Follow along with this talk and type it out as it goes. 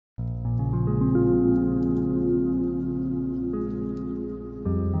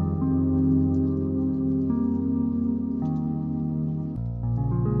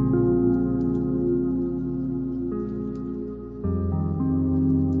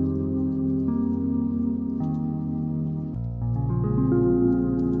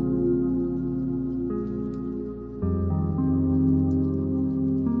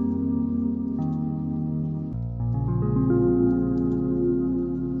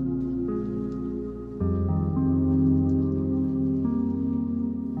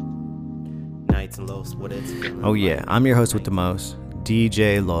It's Los. What it's feeling. Oh yeah, I'm your host with the most,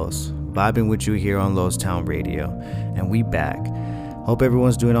 DJ Los, vibing with you here on Los Town Radio, and we back. Hope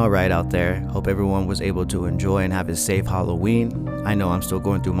everyone's doing all right out there. Hope everyone was able to enjoy and have a safe Halloween. I know I'm still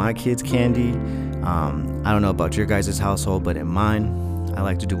going through my kids' candy. I don't know about your guys' household, but in mine, I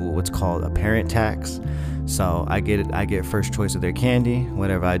like to do what's called a parent tax. So I get first choice of their candy.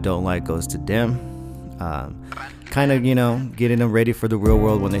 Whatever I don't like goes to them. Kind of, getting them ready for the real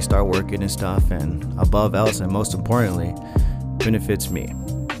world when they start working and stuff, and above else and most importantly, benefits me.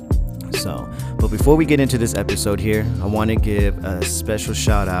 So, but before we get into this episode here, I want to give a special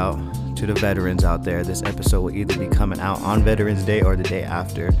shout out to the veterans out there. This episode will either be coming out on Veterans Day or the day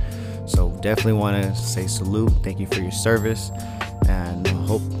after. So definitely want to say salute. Thank you for your service, and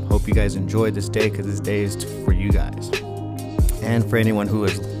hope you guys enjoyed this day, because this day is for you guys. And for anyone who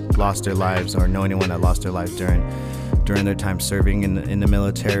has lost their lives or know anyone that lost their lives during their time serving in the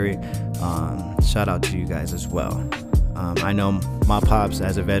military, shout out to you guys as well. I know my pops,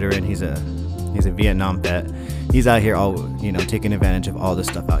 as a veteran, he's a Vietnam vet. He's out here all taking advantage of all the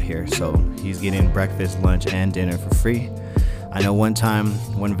stuff out here. So he's getting breakfast, lunch, and dinner for free. I know one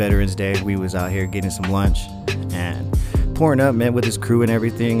Veterans Day, we was out here getting some lunch and pouring up, met with his crew and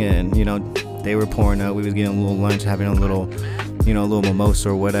everything, and they were pouring up. We was getting a little lunch, having a little mimosa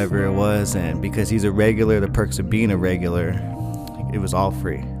or whatever it was, and because he's a regular, the perks of being a regular, it was all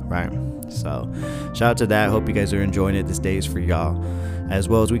free, right? So shout out to that. Hope you guys are enjoying it. This day is for y'all. As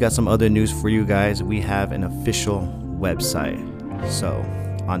well as we got some other news for you guys. We have an official website. So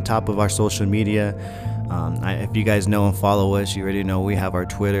on top of our social media, if you guys know and follow us, you already know we have our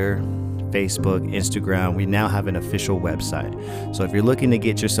Twitter, Facebook, Instagram. We now have an official website. So if you're looking to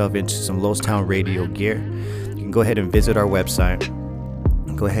get yourself into some Los Town Radio gear, you can go ahead and visit our website.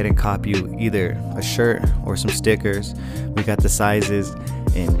 Go ahead and copy either a shirt or some stickers. We got the sizes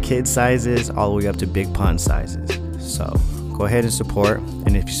in kid sizes all the way up to big pun sizes. So go ahead and support.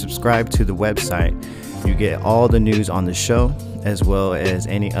 And if you subscribe to the website, you get all the news on the show, as well as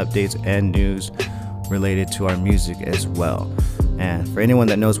any updates and news related to our music as well. And for anyone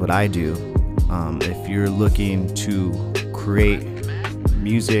that knows what I do, if you're looking to create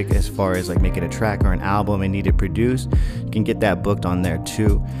music as far as like making a track or an album and need it produced, you can get that booked on there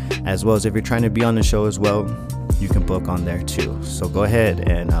too. As well as if you're trying to be on the show as well, you can book on there too. So go ahead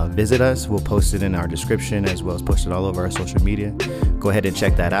and visit us. We'll post it in our description, as well as post it all over our social media. Go ahead and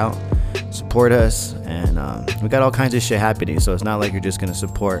check that out. Support us, and we got all kinds of shit happening. So it's not like you're just gonna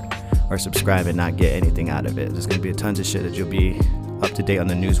support or subscribe and not get anything out of it. There's gonna be tons of shit that you'll be up to date on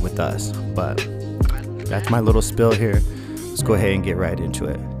the news with us. But that's my little spill here. Let's go ahead and get right into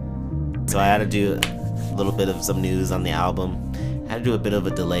it. So I had to do a little bit of some news on the album. I had to do a bit of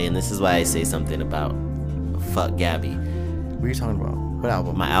a delay, and this is why I say something about fuck Gabby. What are you talking about? What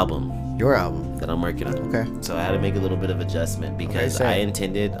album? My album. Your album? That I'm working on. Okay. So I had to make a little bit of adjustment, because I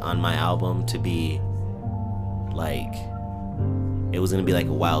intended on my album to be like, it was gonna be like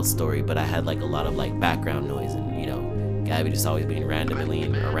a wild story, but I had like a lot of like background noise, and Gabby just always being randomly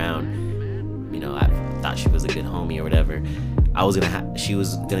around. I thought she was a good homie or whatever. She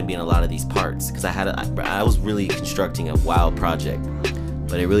was gonna be in a lot of these parts, because I was really constructing a wild project,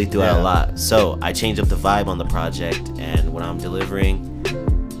 but it really threw out a lot. So I changed up the vibe on the project, and when I'm delivering,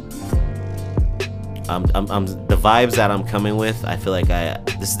 the vibes that I'm coming with, I feel like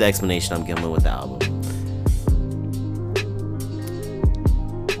this is the explanation I'm giving with the album.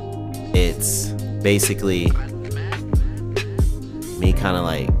 It's basically me kind of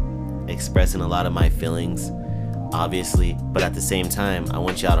like expressing a lot of my feelings, obviously, but at the same time, I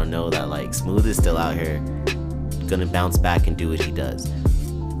want y'all to know that like Smooth is still out here gonna bounce back and do what he does.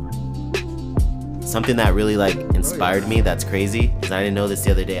 Something that really like inspired me, that's crazy, because I didn't know this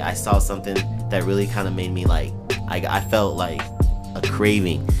the other day. I saw something that really kind of made me like, I felt like a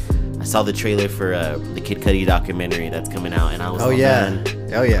craving. I saw the trailer for the Kid Cudi documentary that's coming out, and I was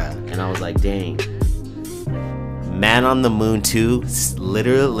and I was like, dang, Man on the Moon 2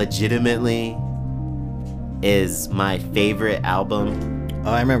 literally legitimately is my favorite album.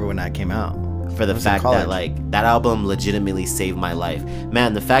 Oh, I remember when that came out. For the fact that like that album legitimately saved my life.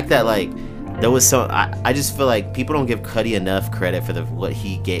 Man, the fact that like there was so I just feel like people don't give Cudi enough credit for what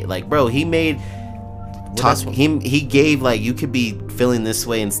he gave. Like, bro, he made he gave like, you could be feeling this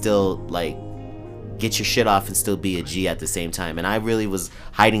way and still like get your shit off and still be a G at the same time. And I really was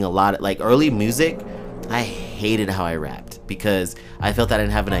hiding a lot of, like, early music, I hated how I rapped because I felt I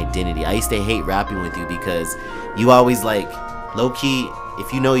didn't have an identity. I used to hate rapping with you because you always like low-key,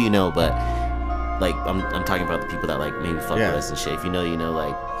 if you know, you know, but like I'm talking about the people that like maybe fuck with us and shit. If you know, you know,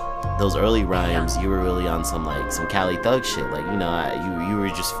 like those early rhymes, you were really on some like some Cali Thug shit. Like, you know, you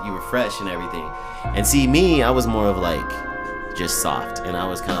were fresh and everything. And see, me, I was more of like just soft, and I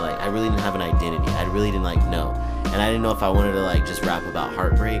was kind of like, I really didn't have an identity. I really didn't like know, and I didn't know if I wanted to like just rap about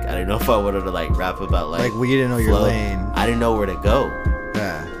heartbreak. I didn't know if I wanted to like rap about like well, you didn't know your flow. lane. I didn't know where to go.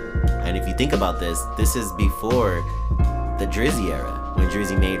 Yeah. And if you think about this is before the Drizzy era, when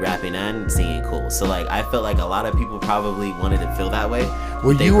Drizzy made rapping and singing cool. So like, I felt like a lot of people probably wanted to feel that way.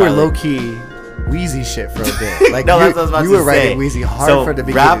 Well, you were low key Wheezy shit for a bit. Like no, that's what I was about you to were writing say. Wheezy hard so for the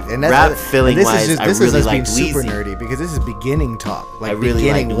beginning. And that's rap feeling this wise, is just, I this really is us being liked super Weezy. nerdy because this is beginning talk, like I really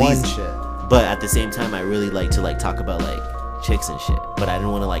beginning liked one Weezy. shit. But at the same time, I really like to like talk about like chicks and shit. But I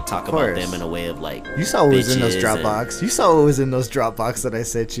didn't want to like talk about them in a way of like. You saw what was in those bitches Dropbox. You saw what was in those Dropbox that I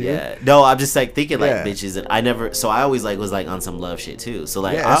sent you. Yeah. No, I'm just like thinking like Yeah. bitches, and I never. So I always like was like on some love shit too. So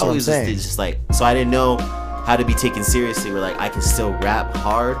like Yeah, I that's what I'm always saying. just like, so I didn't know how to be taken seriously. Where like I can still rap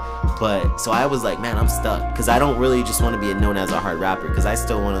hard, but so I was like, man, I'm stuck because I don't really just want to be known as a hard rapper because I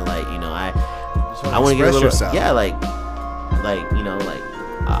still want to like, you know, I want to get a little yourself. yeah, like you know, like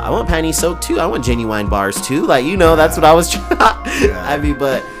I want panty soaked too. I want genuine bars too. Like, you know, that's what I was trying. I mean,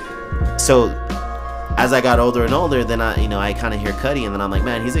 but so as I got older and older, then I, you know, I kind of hear Cudi, and then I'm like,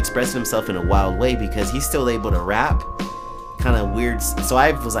 man, he's expressing himself in a wild way because he's still able to rap kind of weird. So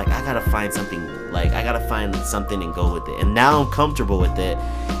I was like, I gotta find something, like I gotta find something and go with it. And now I'm comfortable with it,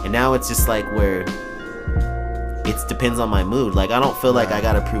 and now it's just like where it depends on my mood. Like I don't feel like I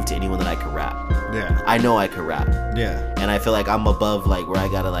gotta prove to anyone that I can rap. Yeah. I know I can rap. Yeah. And I feel like I'm above like where I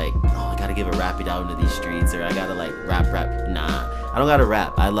gotta like, oh, I gotta give a rap it out into these streets, or I gotta like rap. Nah, I don't gotta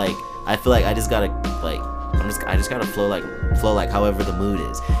rap. I feel like I just gotta like, I just gotta flow like however the mood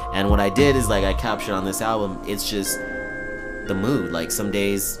is. And what I did is like I captured on this album, it's just the mood. Like some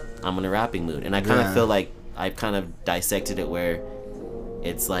days I'm in a rapping mood, and I kind of feel like I've kind of dissected it where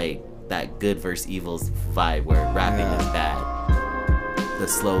it's like that good versus evil vibe where rapping is bad, the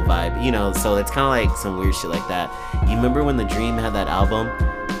slow vibe, you know. So it's kind of like some weird shit like that. You remember when The Dream had that album,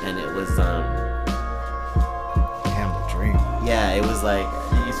 and it was Damn, The Dream. yeah, it was like,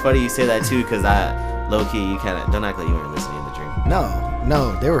 it's funny you say that too, because I low-key, you kind of don't act like you weren't listening to The Dream.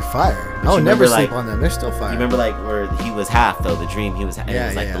 No, they were fire. But I would never remember, sleep like, on them. They're still fire. You remember like where he was half though, The Dream, he was and it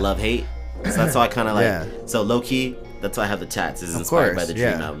was like the love hate. So that's why I kind of like so low key. That's why I have the tats. This is inspired by the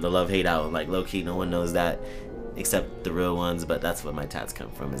Dream album, the Love Hate album. Like low key, no one knows that except the real ones, but that's what my tats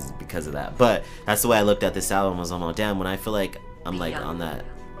come from, is because of that. But that's the way I looked at this album, was I'm like, damn, when I feel like I'm like on that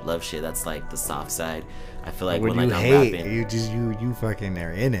love shit, that's like the soft side. I feel like when you like I'm hate, rapping, you fucking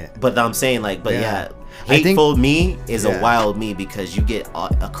are in it. but I'm saying like, but I hateful think, me is a wild me, because you get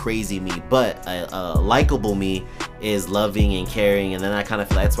a crazy me, but a likable me is loving and caring. And then I kind of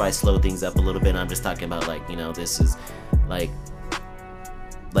feel that's why I slow things up a little bit. And I'm just talking about like, you know, this is like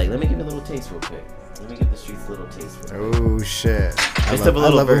let me give you a little taste real quick. Let me give the streets a little taste real quick. Oh shit! I Just a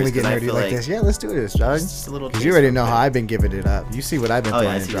little love when verse, we get 'cause I nerdy feel like like this. Yeah, let's do this, dog. Just a little Because taste you already real know quick. how I've been giving it up. You see what I've been Oh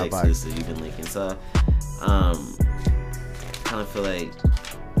yeah, I throwing see in the Dropbox. exclusive you've been linking. So kind of feel like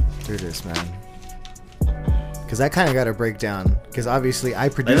Do this, man. Because I kind of got to break down. Because obviously I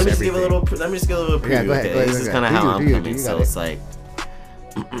produce let me just everything. give a little preview. Yeah, go ahead, Okay? go ahead, This go is ahead. kind of Do how you, I'm do you, coming. you So got it's like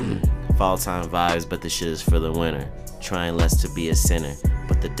fall time vibes, but the shit is for the winter. Trying less to be a sinner,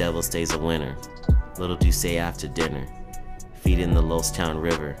 but the devil stays a winner. Little do say after dinner, feed in the Lostown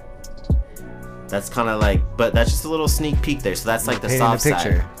River. That's kind of like, but that's just a little sneak peek there. So that's like the Painting soft the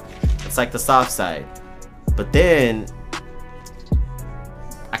picture. side. It's like the soft side. But then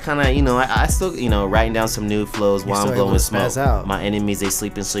I kind of, you know, I still, you know, writing down some new flows while I'm still able blowing to smoke. spaz out. My enemies, they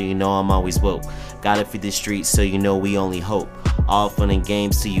sleeping, so you know I'm always woke. Gotta feed the streets, so you know we only hope. All fun and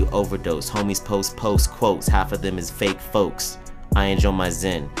games till you overdose. Homies post quotes, half of them is fake folks. I enjoy my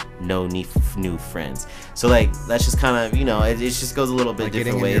zen, no need for new friends. So like, that's just kind of, you know, it just goes a little bit Like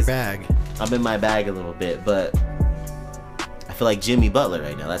different getting ways. in your bag. I'm in my bag a little bit, but I feel like Jimmy Butler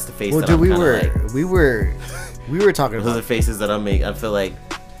right now. That's the face Well, that dude, I'm kind of like. we were talking Those are the about. faces that I make. I feel like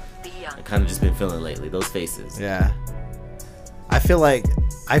I kind of just been feeling lately. Those faces. Yeah. I feel like,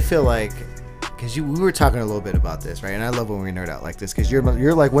 because we were talking a little bit about this, right? And I love when we nerd out like this, because you're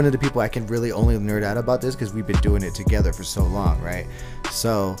like one of the people I can really only nerd out about this, because we've been doing it together for so long, right?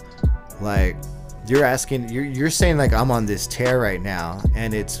 So, like, you're saying like I'm on this tear right now,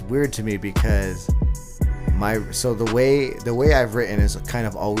 and it's weird to me because the way I've written has kind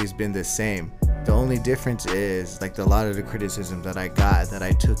of always been the same. The only difference is like a lot of the criticism that I got, that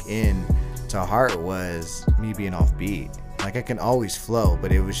I took in to heart, was me being off beat. Like I can always flow,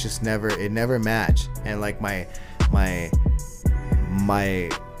 but it was just never matched. And like my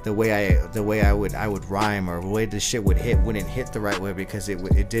the way I would rhyme, or the way the shit wouldn't hit the right way because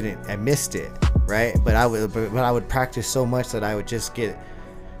it didn't. I missed it, right? But I would practice so much that I would just get.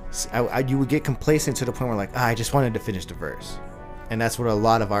 You would get complacent to the point where like, I just wanted to finish the verse. And that's what a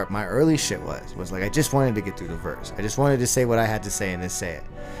lot of my early shit was like, I just wanted to get through the verse. I just wanted to say what I had to say and then say it.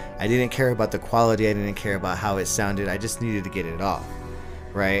 I didn't care about the quality. I didn't care about how it sounded. I just needed to get it off,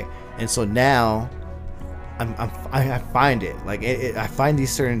 right? And so now I find it like I find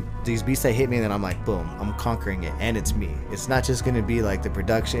these beats that hit me, and then I'm like, boom, I'm conquering it, and it's me. It's not just gonna be like the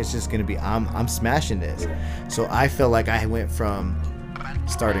production. It's just gonna be I'm smashing this. So I feel like I went from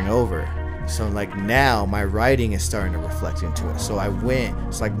starting over. So like now my writing is starting to reflect into it. So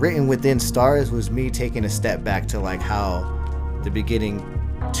it's like Written Within Stars was me taking a step back to like how the beginning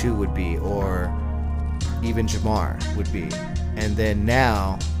 2 would be, or even Jamar would be. And then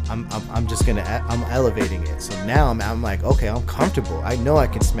now I'm elevating it. So now I'm like, okay, I'm comfortable. I know I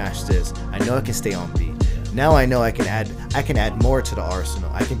can smash this. I know I can stay on beat. Now I know I can add more to the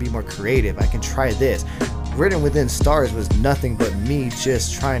arsenal. I can be more creative. I can try this. Written Within Stars was nothing but me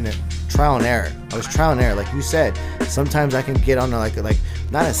just trying to trial and error. I was trial and error, like you said. Sometimes I can get on like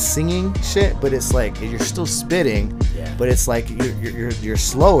not a singing shit, but it's like you're still spitting, but it's like you're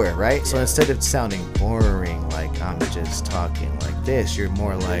slower, right? So instead of sounding boring, like I'm just talking like this, you're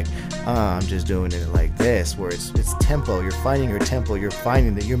more like I'm just doing it like this, where it's tempo. You're finding your tempo. You're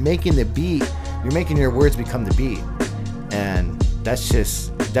finding that you're making the beat. You're making your words become the beat, and that's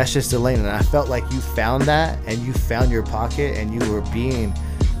just the lane. And I felt like you found that, and you found your pocket, and you were being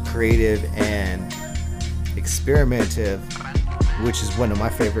creative and experimentative, which is one of my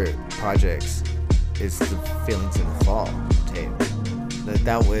favorite projects. Is the Feelings in the Fall tape.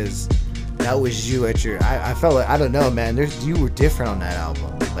 That was you at your. I felt like, I don't know, man. You were different on that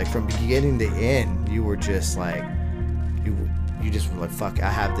album. Like from beginning to end, you were just like you just were like, fuck, I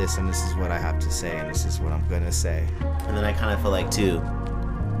have this, and this is what I have to say, and this is what I'm gonna say. And then I kind of feel like too,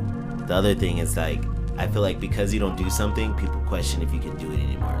 the other thing is like, I feel like because you don't do something, people question if you can do it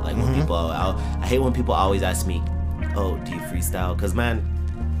anymore. Like when people, I hate when people always ask me, oh, do you freestyle? Because man,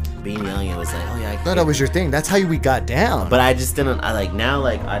 being young, it was like, oh yeah, that was your thing. That's how we got down. But I just didn't. I like now,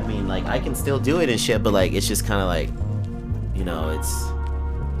 like I mean, like I can still do it and shit, but like it's just kind of like, you know, it's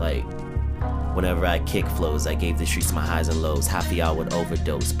like whenever I kick flows, I gave the streets my highs and lows. Half of y'all would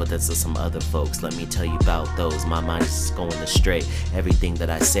overdose, but that's some other folks. Let me tell you about those. My mind is going astray. Everything that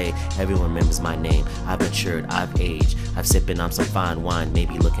I say, everyone remembers my name. I've matured, I've aged. I've sipping on some fine wine,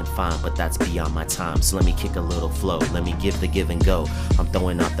 maybe looking fine, but that's beyond my time. So let me kick a little flow. Let me give the give and go. I'm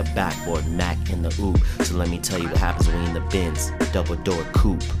throwing off the backboard, Mac in the oop. So let me tell you what happens when we in the Benz, double door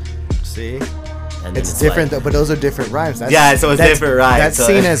coupe. See? And it's different, though, but those are different rhymes. So it's different rhymes. That's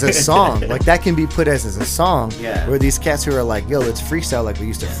seen as a song. Like, that can be put as a song. Yeah. Where these cats who are like, yo, let's freestyle like we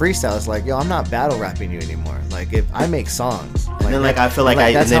used to freestyle. It's like, yo, I'm not battle rapping you anymore. Like, if I make songs. Like, and then, like, I feel like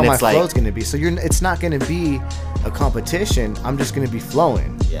that's how my flow's like, going to be. So it's not going to be a competition. I'm just going to be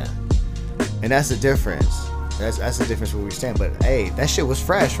flowing. Yeah. And that's the difference. That's the difference where we stand. But hey, that shit was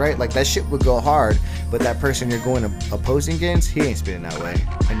fresh, right? Like that shit would go hard, but that person you're going to opposing against, he ain't spitting that way.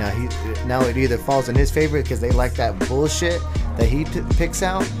 And now it either falls in his favor because they like that bullshit that he picks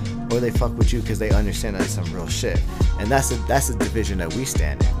out, or they fuck with you because they understand that's some real shit. And that's the division that we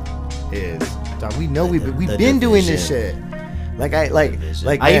stand in. Is dog, we know we've been doing this shit.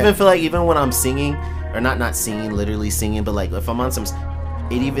 I even feel like even when I'm singing, or not singing, literally singing, but like if I'm on some.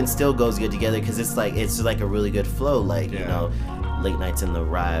 It even still goes good together because it's like a really good flow. Like, you know, late nights in the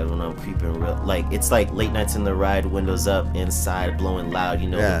ride when I'm creeping real. Like, it's like late nights in the ride, windows up, inside, blowing loud, you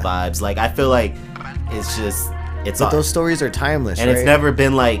know, the vibes. Like, I feel like it's just, but those stories are timeless, and right? It's never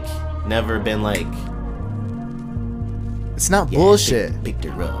been like, it's not bullshit. Picked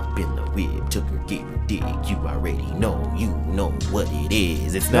her up in the whip, took her, gave her dick. You already know what it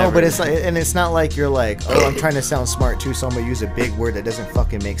is. It's never. No, but it's like, and it's not like you're like, oh, I'm trying to sound smart too, so I'm gonna use a big word that doesn't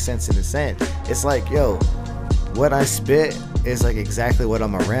fucking make sense in a sentence. It's like, yo, what I spit is like exactly what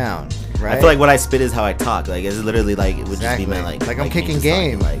I'm around, right? I feel like what I spit is how I talk. Like it's literally like it would just be my like I'm kicking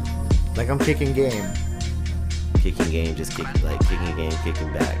game, talking, like I'm kicking game, just kicking game,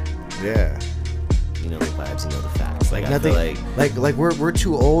 kicking back. Yeah. You know the vibes, you know the facts. Like nothing, I feel like we're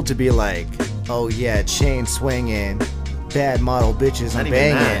too old to be like, oh yeah, chain swinging, bad model bitches and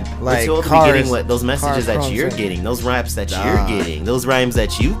banging. Like too old cars, to be getting those messages that you're getting, those raps that you're getting, those rhymes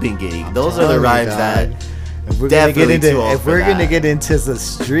that you've been getting. Those are the rhymes that. If we're gonna get into the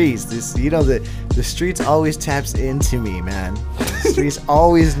streets, the streets always taps into me, man. The streets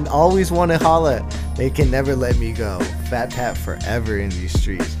always want to holla. They can never let me go. Fat Pat forever in these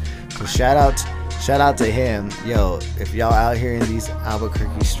streets. So shout Shout out to him. Yo, if y'all out here in these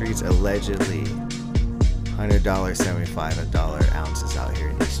Albuquerque streets, allegedly $100, $75, $1 ounces out here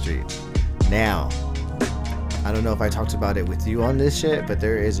in these streets. Now, I don't know if I talked about it with you on this shit, but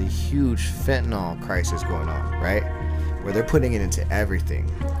there is a huge fentanyl crisis going on, right? Where they're putting it into everything,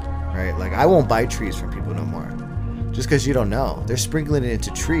 right? Like, I won't buy trees from people no more. Just because you don't know. They're sprinkling it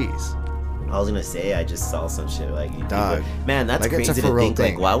into trees. I was gonna say, I just saw some shit like, Dog. Man, that's Like, it's a crazy to for real think.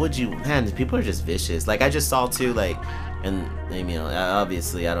 thing. Like, why would you? Man, people are just vicious. Like, I just saw too, like, and you know,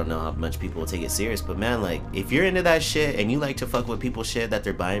 obviously, I don't know how much people will take it serious, but man, like, if you're into that shit and you like to fuck with people's shit that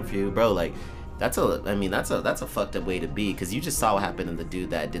they're buying for you, bro, like, that's a fucked up way to be, because you just saw what happened to the dude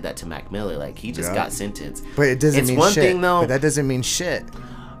that did that to Mac Miller. Like, he just got sentenced. But it doesn't mean one shit. thing though. But that doesn't mean shit.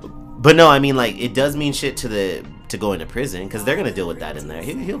 But no, I mean, like, it does mean shit to go into prison, because they're gonna deal with that in there.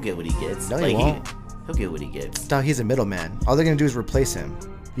 He'll get what he gets. No, like, he won't. He'll get what he gets. Dog, he's a middleman. All they're gonna do is replace him.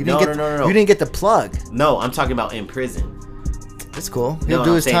 You No. You didn't get the plug. No, I'm talking about in prison. It's cool. No, He'll do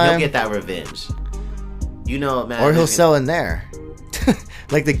I'm his saying time, he'll get that revenge. You know, man. or he'll sell in there.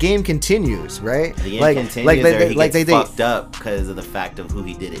 Like, the game continues, right? The game like, continues, like or he gets they fucked up because of the fact of who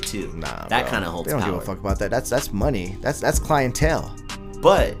he did it to. Nah, that bro. kind of holds They don't power. give a fuck about that. That's money. That's clientele.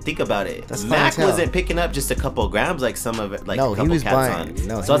 But think about it. That's Mac clientele. wasn't picking up just a couple grams like some of it, like No, a he couple was caps buying- on. no, he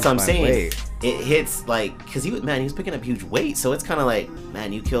so was that's what I'm buying saying. weight. It hits like, because he was picking up huge weight. So it's kind of like,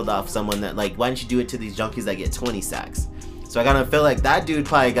 man, you killed off someone that, like, why didn't you do it to these junkies that get 20 sacks? So I gotta feel like that dude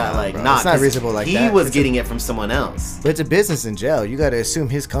probably got like, bro, nah, it's not 'cause reasonable like he that. was It's getting it from someone else. But it's a business in jail. You gotta assume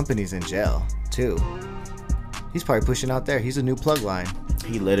his company's in jail too. He's probably pushing out there. He's a new plug line.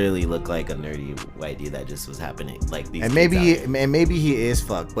 He literally looked like a nerdy white dude that just was happening. Like these. And kids out here. maybe he is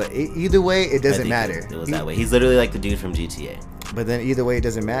fucked. But either way, it I doesn't think matter. It was that way. He's literally like the dude from GTA. But then either way, it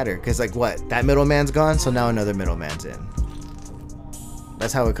doesn't matter. Because, like, what? That middleman's gone, so now another middleman's in.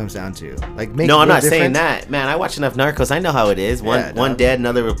 That's how it comes down to. Like, make No, I'm real not saying difference. that, man. I watch enough Narcos. I know how it is. One dog. dead,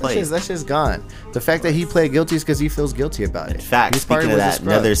 another replaced. That's just gone. The fact that he played guilty is because he feels guilty about it. In fact, He's probably speaking of was a that, scrub.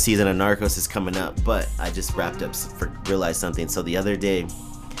 another season of Narcos is coming up. But I just wrapped up, realized something. So the other day,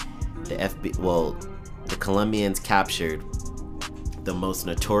 the Colombians captured the most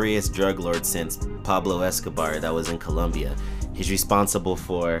notorious drug lord since Pablo Escobar that was in Colombia. He's responsible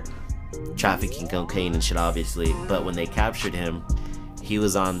for trafficking cocaine and shit, obviously. But when they captured him, he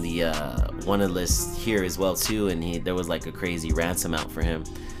was on the wanted list here as well too, and there was like a crazy ransom out for him.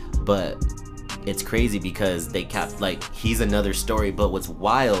 But it's crazy because they he's another story. But what's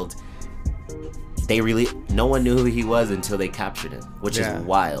wild, no one knew who he was until they captured him, which is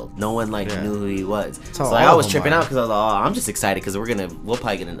wild. No one knew who he was. So how like, I all was of them tripping are. out because I was like, oh, I'm just excited because we'll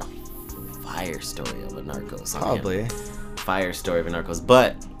probably get into fire story of a Narcos. Probably. Fire story of a Narcos.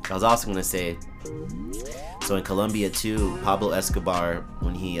 But I was also gonna say, so in Colombia too, Pablo Escobar,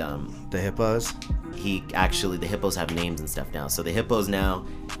 when he The hippos the hippos have names and stuff now. So the hippos now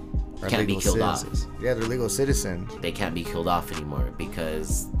are can't be legal killed citizens. off. Yeah, they're legal citizens. They can't be killed off anymore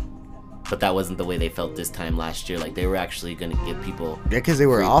but that wasn't the way they felt this time last year. Like, they were actually gonna give people because they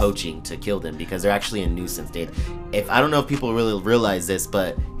were free off. poaching to kill them because they're actually a nuisance. I don't know if people really realize this,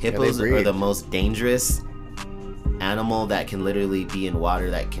 but hippos are breed. the most dangerous animal that can literally be in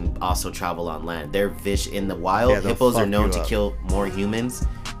water that can also travel on land. They're in the wild. Yeah, they'll Hippos are fuck known you to up. kill more humans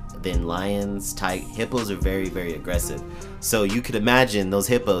than lions. Hippos are very, very aggressive. So you could imagine those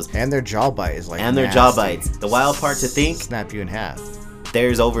hippos And their jaw bite is like and their nasty. jaw bites. The wild part to think, Snap you in half.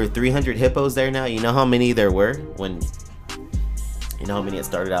 there's over 300 hippos there now. You know how many there were when? You know how many it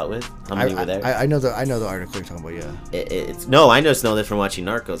started out with? How many were there? I know the article you're talking about. Yeah. I just know this from watching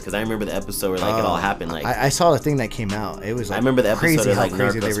Narcos because I remember the episode where like it all happened. Like I saw the thing that came out. It was like I remember the episode crazy of how like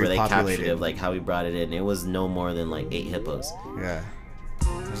crazy Narcos where they captured repopulated. it, like how he brought it in. It was no more than like 8 hippos, Yeah.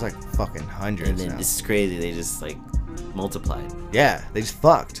 There's like fucking and hundreds then now. this is crazy. They just like multiplied. Yeah, they just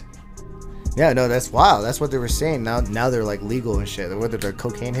fucked. Yeah, no, that's wild. That's what they were saying. Now they're like legal and shit. Whether they're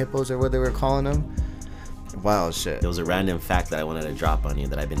cocaine hippos or what they were calling them. Wild shit. There was a random fact that I wanted to drop on you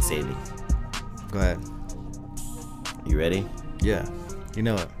that I've been saving. Go ahead. You ready? Yeah, you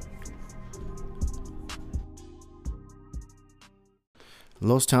know it.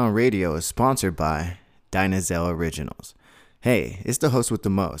 Los Town Radio is sponsored by Dynazelle Originals. Hey, it's the host with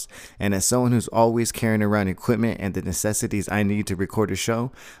the most, and as someone who's always carrying around equipment and the necessities I need to record a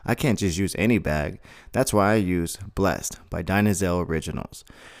show, I can't just use any bag. That's why I use Blessed by Dynazelle Originals.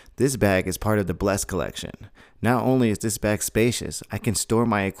 This bag is part of the Blessed collection. Not only is this bag spacious, I can store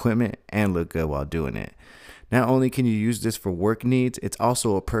my equipment and look good while doing it. Not only can you use this for work needs, it's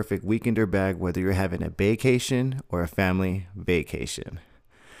also a perfect weekender bag whether you're having a vacation or a family vacation.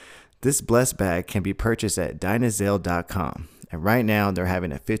 This Blessed bag can be purchased at Dynazelle.com, and right now they're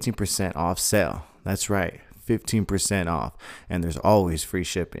having a 15% off sale. That's right, 15% off, and there's always free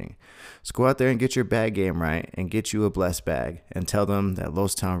shipping. So go out there and get your bag game right and get you a blessed bag and tell them that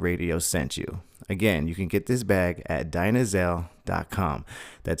Lostown Radio sent you. Again, you can get this bag at dynazale.com.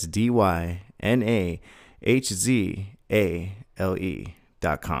 That's DYNAHZALE.com.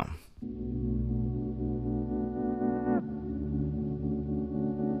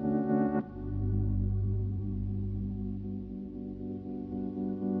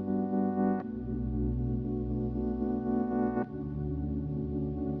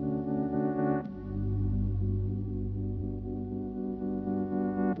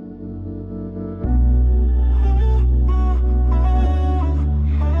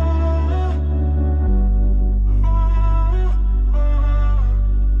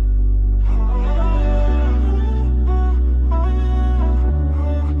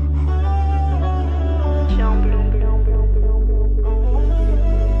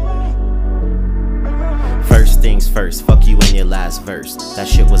 First, fuck you in your last verse. That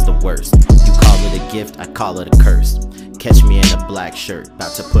shit was the worst. You call it a gift, I call it a curse. Catch me in a black shirt,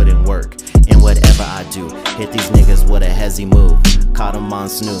 about to put in work. In whatever I do, hit these niggas with a hezzy move. Caught them on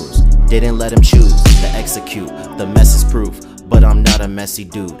snooze, didn't let them choose to execute. The mess is proof, but I'm not a messy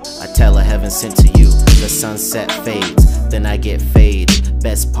dude. I tell a heaven sent to you. The sunset fades, then I get faded.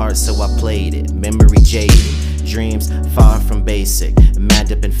 Best part, so I played it. Memory jaded. Dreams far from basic,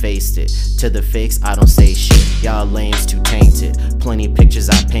 mad up and faced it. To the fakes, I don't say shit. Y'all lames too tainted. Plenty pictures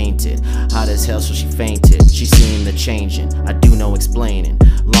I painted. Hot as hell, so she fainted. She seen the changing. I do no explaining.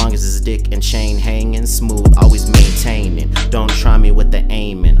 Long as his dick and chain hanging, smooth, always maintaining. Don't try me with the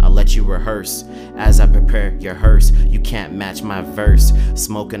aiming. I'll let you rehearse as I prepare your hearse. You can't match my verse.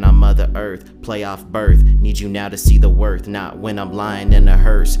 Smoking on Mother Earth, play off birth. Need you now to see the worth, not when I'm lying in a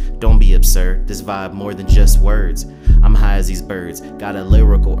hearse. Don't be absurd. This vibe more than just words. I'm high as these birds, got a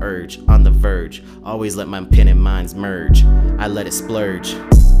lyrical urge, on the verge. Always let my pen and minds merge, I let it splurge.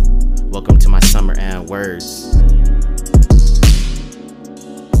 Welcome to my summer and words.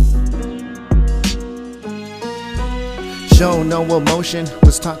 Show no emotion,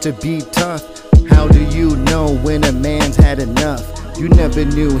 was taught to be tough. How do you know when a man's had enough? You never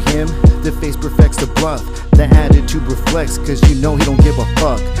knew him, the face perfects the bluff. The attitude reflects, cause you know he don't give a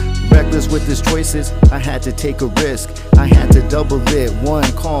fuck. Reckless with his choices, I had to take a risk. I had to double it, one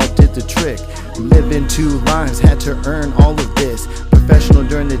call did the trick. Living two lives, had to earn all of this. Professional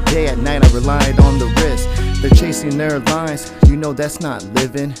during the day, at night I relied on the wrist. They're chasing their lives, you know that's not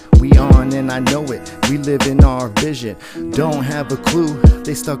living. We on and I know it, we live in our vision. Don't have a clue,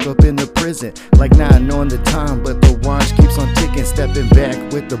 they stuck up in the prison. Like not knowing the time, but the watch keeps on ticking. Stepping back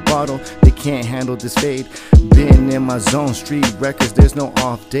with the bottle, they can't handle this fade. Been in my zone, street records, there's no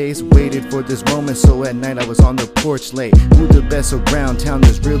off days. Waited for this moment, so at night I was on the porch late. Who the best around town,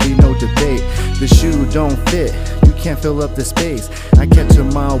 there's really no debate. The shoe don't fit, you can't fill up the space. I kept to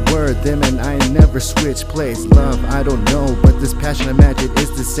my word, them and I never switch place. Love, I don't know, but this passion I imagine is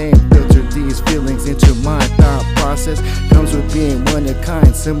the same. Filter these feelings into my thought process. Comes with being one of a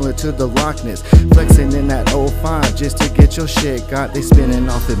kind, similar to the Loch Ness. Flexing in that 05 just to get your shit got. They spinning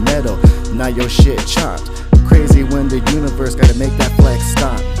off the metal, now your shit chopped. Crazy when the universe gotta make that flex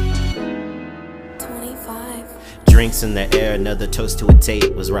stop. 25. Drinks in the air, another toast to a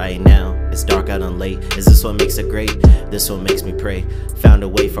tape was right now. It's dark out and late. Is this what makes it great? This what makes me pray. Found a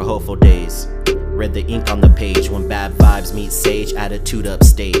way for hopeful days. Read the ink on the page. When bad vibes meet sage, attitude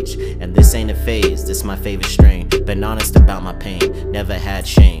upstage. And this ain't a phase, this my favorite strain. Been honest about my pain, never had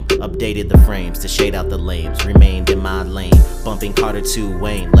shame. Updated the frames to shade out the lames. Remained in my lane, bumping Carter to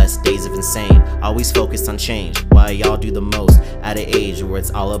Wayne. Less days of insane, always focused on change. Why y'all do the most, at an age where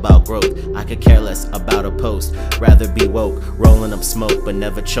it's all about growth. I could care less about a post, rather be woke. Rolling up smoke, but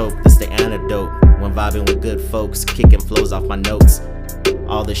never choke, that's the antidote. When vibing with good folks, kicking flows off my notes.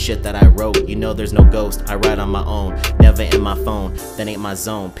 All the shit that I wrote, you know there's no ghost. I write on my own, never in my phone. That ain't my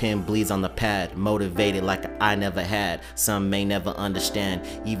zone, pen bleeds on the pad. Motivated like I never had. Some may never understand,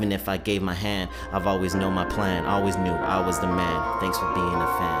 even if I gave my hand. I've always known my plan, always knew I was the man. Thanks for being a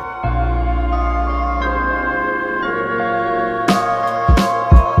fan.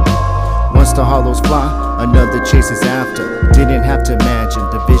 Once the hollows fly, another chases after. Didn't have to imagine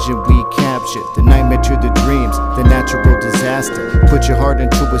the vision we captured. The nightmare to the dreams, the natural disaster. Put your heart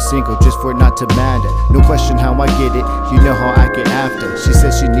into a single just for it not to matter. No question how I get it, you know how I get after. She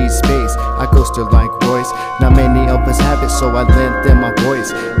says she needs space, I ghost her like Royce. Not many of us have it, so I lent them my voice.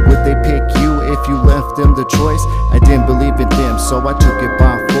 Would they pick you if you left them the choice? I didn't believe in them, so I took it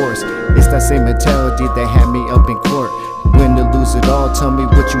by force. It's that same mentality that had me up in court. Win to lose it all, tell me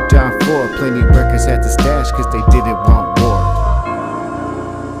what you die for. Plenty records had to stash cause they didn't want war.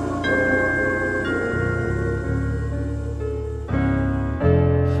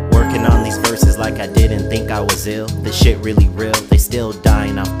 think I was ill. This shit really real. They still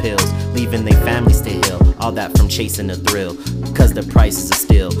dying off pills, leaving their families to heal. All that from chasing a thrill, cause the prices are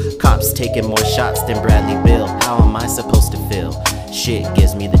still. Cops taking more shots than Bradley Bill. How am I supposed to feel? Shit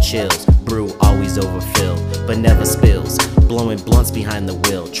gives me the chills. Brew always overfilled, but never spills. Blowing blunts behind the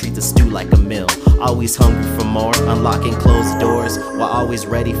wheel. Treat the stew like a meal. Always hungry for more. Unlocking closed doors while always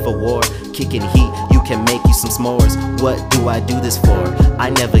ready for war. Kicking heat, you can make you some s'mores. What do I do this for? I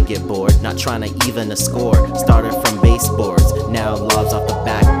never get bored. Not trying to even a score. Started from baseboards, now lobs off the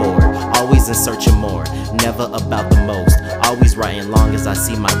backboard. Always in search of more. Never about the most. Always writing long as I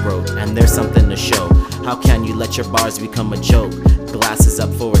see my growth. And there's something to show. How can you let your bars become a joke? Glasses up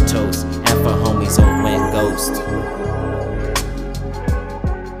for a toast, and for homies old went ghost.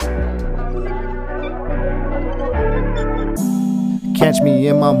 Catch me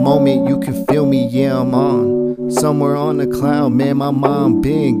in my moment, you can feel me, yeah I'm on. Somewhere on the cloud, man, my mind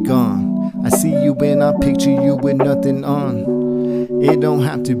been gone. I see you and I picture you with nothing on. It don't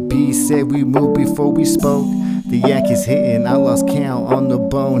have to be said, we moved before we spoke. The yak is hitting, I lost count on the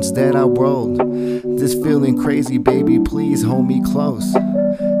bones that I rolled. This feeling crazy, baby, please hold me close.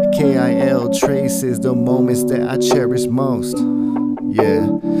 KIL traces the moments that I cherish most. Yeah,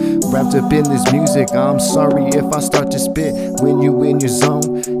 wrapped up in this music, I'm sorry if I start to spit. When you in your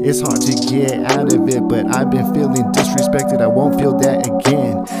zone, it's hard to get out of it. But I've been feeling disrespected, I won't feel that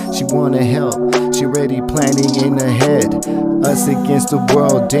again. She wanna help, she ready planning in her head. Us against the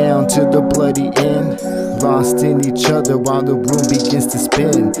world, down to the bloody end. Lost in each other while the room begins to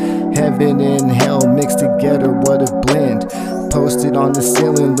spin. Heaven and hell mixed together, what a blend. Posted on the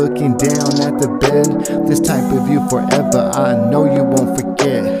ceiling, looking down at the bed. This type of view forever, I know you won't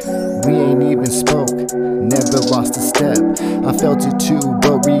forget. We ain't even spoke, never lost a step. I felt it too,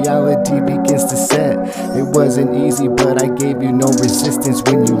 but reality begins to set. It wasn't easy, but I gave you no resistance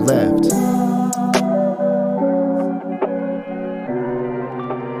when you left.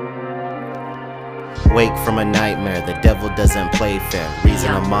 Wake from a nightmare, the devil doesn't play fair. Reason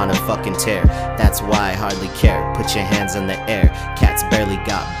I'm on a fucking tear, that's why I hardly care. Put your hands in the air, cats barely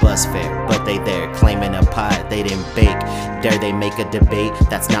got bus fare. But they there, claiming a pie they didn't bake. Dare they make a debate,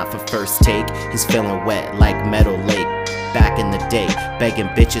 that's not for first take. He's feeling wet like Meadow Lake. Back in the day, begging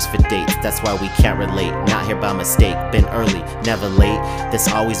bitches for dates, that's why we can't relate. Not here by mistake, been early, never late. This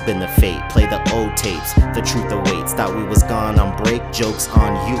always been the fate, play the old tapes, the truth awaits. Thought we was gone on break, jokes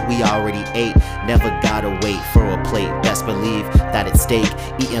on you, we already ate. Never gotta wait for a plate, best believe that it's steak.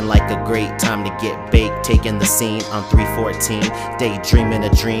 Eating like a great time to get baked. Taking the scene on 314, daydreaming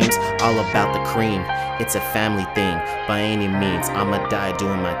of dreams, all about the cream. It's a family thing, by any means. I'ma die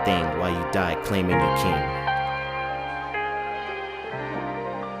doing my thing, while you die claiming you're king.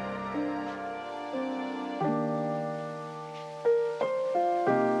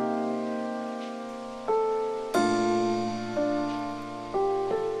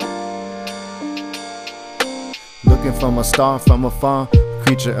 Looking from a star from afar,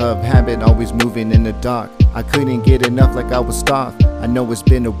 creature of habit, always moving in the dark. I couldn't get enough like I was starved. I know it's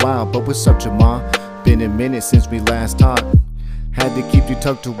been a while, but what's up, Jamal? Been a minute since we last talked. Had to keep you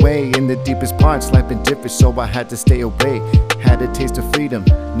tucked away in the deepest parts. Life been different, so I had to stay away. Had a taste of freedom,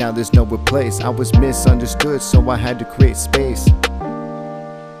 now there's no replace. I was misunderstood, so I had to create space.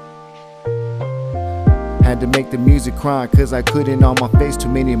 Had to make the music cry, cause I couldn't on my face. Too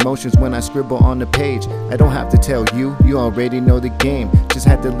many emotions when I scribble on the page. I don't have to tell you, you already know the game. Just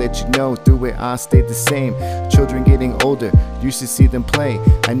had to let you know, through it I stayed the same. Children getting older, you should see them play.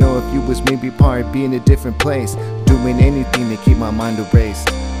 I know if you was maybe part, be in a different place. Doing anything to keep my mind erased.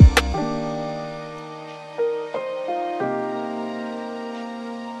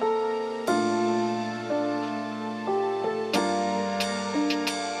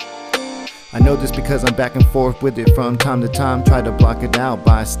 I know this because I'm back and forth with it from time to time. Try to block it out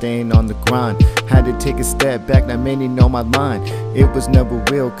by staying on the grind. Had to take a step back, not many know my line. It was never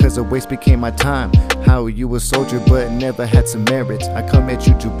real cause a waste became my time. How you a soldier but never had some merits. I come at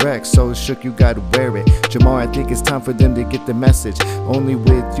you direct, so shook you gotta wear it. Jamal, I think it's time for them to get the message. Only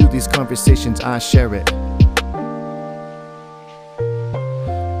with you these conversations I share it.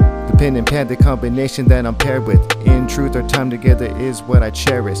 Pen and pad, the combination that I'm paired with. In truth, our time together is what I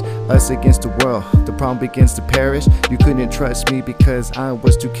cherish. Us against the world, the problem begins to perish. You couldn't trust me because I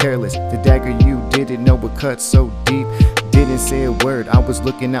was too careless. The dagger you didn't know would cut so deep. Didn't say a word, I was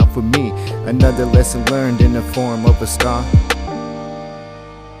looking out for me. Another lesson learned in the form of a scar.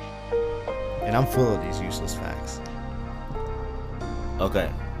 And I'm full of these useless facts.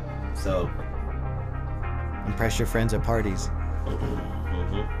 Okay, so impress your friends at parties.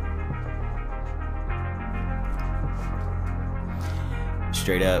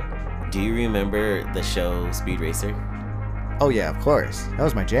 Straight up, Do you remember the show Speed Racer? Oh yeah, of course. That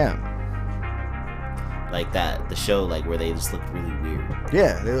was my jam. Like that, the show like where they just looked really weird.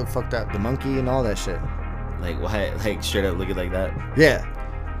 Yeah, they look fucked up. The monkey and all that shit. Like why? Like straight up looking like that? Yeah.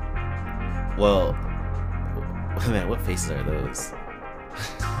 Well, man, what faces are those?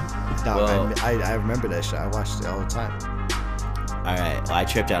 No, Well, I remember that shit. I watched it all the time. all right, well, I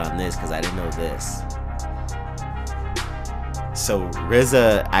tripped out on this because I didn't know this. So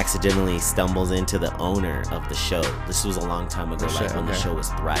RZA accidentally stumbles into the owner of the show. This was a long time ago, Oh, like shit, when the okay. show was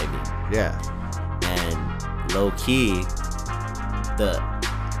thriving. Yeah. And low key, the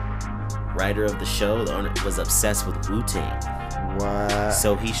writer of the show, the owner, was obsessed with Wu-Tang. What?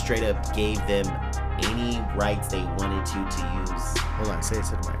 So he straight up gave them any rights they wanted to use. Hold on, say it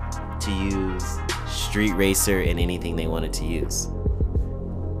to the mic. To use Street Racer and anything they wanted to use.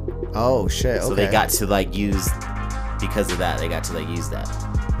 Oh shit. Okay. So they got to like use, because of that, they got to like use that.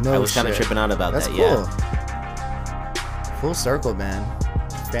 No I was kind of shit. tripping out about That's that. cool. Yeah. Full circle, man.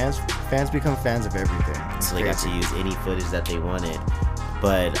 Fans become fans of everything. It's So they got crazy. to use any footage that they wanted.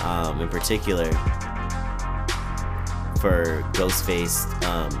 But in particular, for Ghostface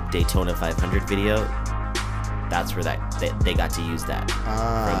Daytona 500 video, that's where they got to use that.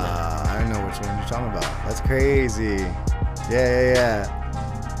 I know which one you're talking about. That's crazy. Yeah.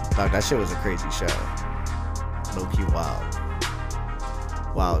 Dog, that shit was a crazy show. Low key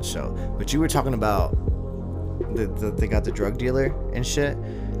wild show. But you were talking about they got the drug dealer and shit.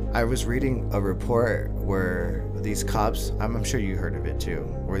 I was reading a report where these cops, I'm sure you heard of it too,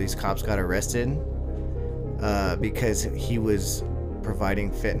 where these cops got arrested because he was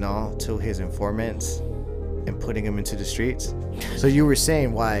providing fentanyl to his informants and putting them into the streets. So you were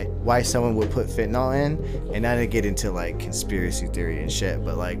saying why someone would put fentanyl in, and not to get into like conspiracy theory and shit,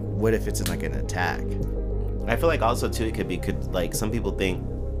 but like what if it's like an attack? I feel like also too, it could like some people think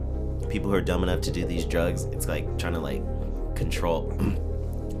people who are dumb enough to do these drugs, it's like trying to like control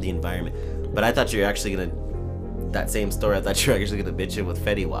the environment. But I thought you were actually gonna, that same story, I thought you were actually gonna bitch it with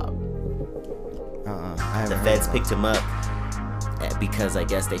Fetty Wap. The feds picked him up because I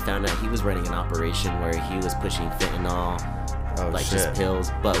guess they found out he was running an operation where he was pushing fentanyl, like just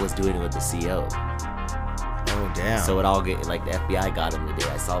pills, but was doing it with the CO. Oh damn. So it all get like the FBI got him today.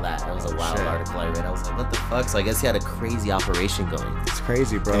 I saw that. That was a wild article I read. I was like, what the fuck? So I guess he had a crazy operation going. It's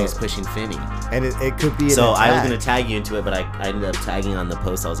crazy, bro. And he's pushing Finny. And it could be an So attack. I was gonna tag you into it, but I ended up tagging on the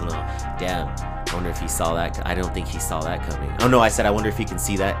post. I was gonna, damn. I wonder if he saw that. I don't think he saw that coming. Oh no, I said I wonder if he can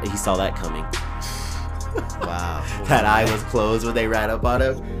see that. He saw that coming. Wow. That eye was closed when they ran up on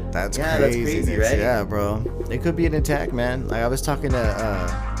him. That's Yeah, crazy. that's crazy, right? Yeah, bro. It could be an attack, man. Like I was talking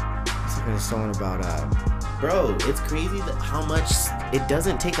to someone about Bro, it's crazy that how much it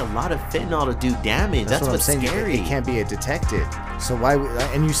doesn't take a lot of fentanyl to do damage. That's what I'm what's saying. scary. It can't be detected. So why?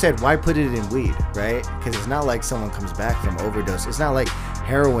 And you said why put it in weed, right? Because it's not like someone comes back from overdose. It's not like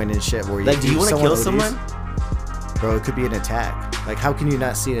heroin and shit where Like, do you want to kill someone? Bro, it could be an attack. Like, how can you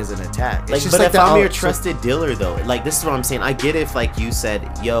not see it as an attack? Like, just but like if that I'm your so- trusted dealer, though, like, this is what I'm saying. I get if, like, you said,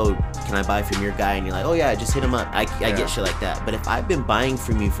 yo, can I buy from your guy? And you're like, oh, yeah, just hit him up. I get shit like that. But if I've been buying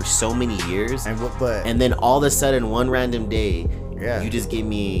from you for so many years, and then all of a sudden, one random day, you just give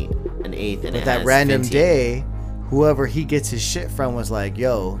me an eighth and but it that has random Fenty. day, whoever he gets his shit from was like,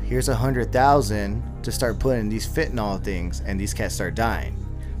 yo, here's 100,000 to start putting these fentanyl things, and these cats start dying.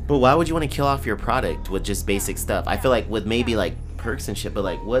 But why would you want to kill off your product with just basic stuff? I feel like with maybe like perks and shit, but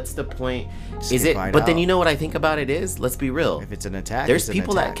like what's the point? Is it? But then you know what I think about it is, let's be real. If it's an attack, there's it's an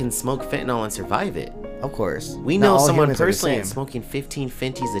people attack. that can smoke fentanyl and survive it. Of course. We Not know all someone humans are the personally same. that's smoking 15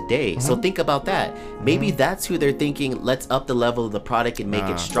 Fenties a day. So think about that. Maybe that's who they're thinking, let's up the level of the product and make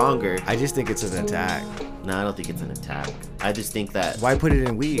it stronger. I just think it's an attack. No, I don't think it's an attack. I just think that... Why put it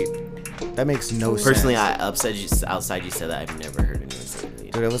in weed? That makes no sense. Personally, outside you said that, I've never heard anyone say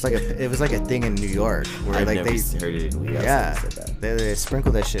that. Dude, it was like a thing in New York where I've like never they heard it in weed. yeah Said that. they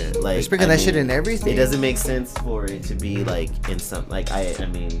sprinkle that shit. Like, They sprinkle that shit in everything. It doesn't make sense for it to be like in some like I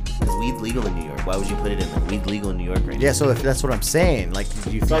mean, because weed's legal in New York. Why would you put it in there? Weed's legal in New York right now. Yeah, so if that's what I'm saying, like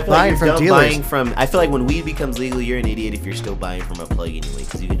you So I feel buying like from you're dumb dealers. buying from. I feel like when weed becomes legal, you're an idiot if you're still buying from a plug anyway,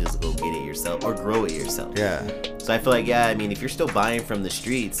 because you can just go get it yourself or grow it yourself. Yeah. So I feel like I mean, if you're still buying from the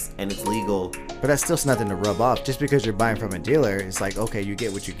streets and it's legal, But that's still nothing to rub off. Just because you're buying from a dealer, it's like, okay, you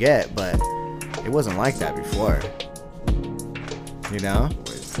get what you get, but it wasn't like that before. You know?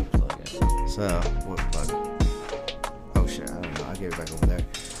 where's the plug at? So, what plug? Oh shit, I don't know. I'll give it back over there.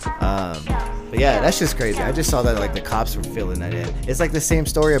 But yeah, that's just crazy. I just saw that like the cops were filling that in. It's like the same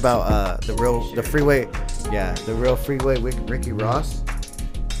story about the real freeway with Ricky Ross.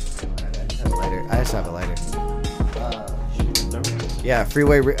 I just have a lighter. Yeah,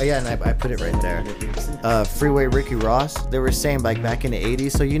 and I put it right there. Freeway Ricky Ross. They were saying like back in the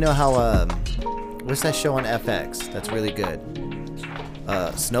 80s. So you know how what's that show on FX that's really good?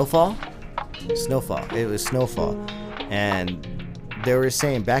 Snowfall. It was Snowfall, and they were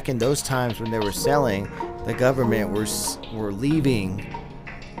saying back in those times when they were selling, the government were leaving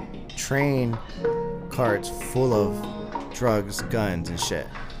train carts full of drugs, guns, and shit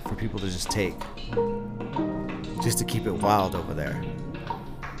for people to just take, just to keep it wild over there.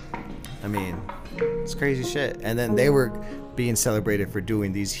 I mean, it's crazy shit. And then they were being celebrated for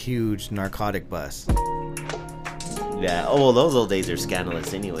doing these huge narcotic busts. Yeah. Oh well, those old days are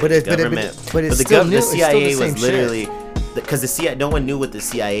scandalous anyway. But the CIA was literally. Because the CIA, no one knew what the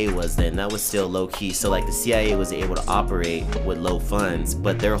CIA was then. That was still low key. So like the CIA was able to operate with low funds,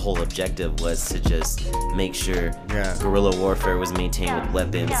 but their whole objective was to just make sure guerrilla warfare was maintained with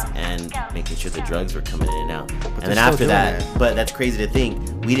weapons and making sure the drugs were coming in and out. And then after that, but that's crazy to think,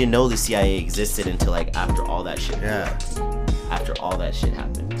 we didn't know the CIA existed until like after all that shit. Yeah. After all that shit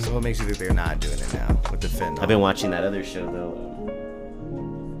happened. So what makes you think they're not doing it now with the fentanyl? I've been watching that other show though,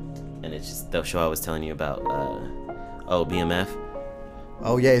 and it's just the show I was telling you about. BMF.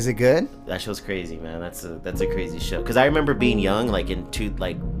 Oh yeah, is it good? That show's crazy, man. That's a crazy show. Cause I remember being young, like in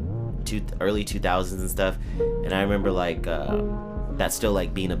early 2000s and stuff, and I remember like that still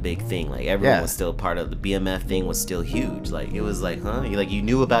like being a big thing. Like everyone was still part of the BMF thing. Was still huge. Like it was like, huh? You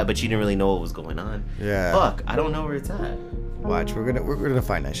knew about it, but you didn't really know what was going on. Yeah. Fuck, I don't know where it's at. Watch, we're gonna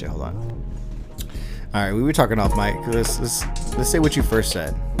find that shit. Hold on. All right, we were talking off mic. Let's say what you first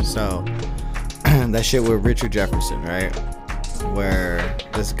said. So. That shit with Richard Jefferson, right? Where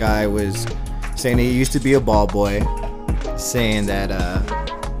this guy was saying he used to be a ball boy, saying that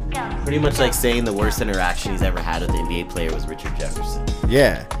pretty much like saying the worst interaction he's ever had with an NBA player was Richard Jefferson.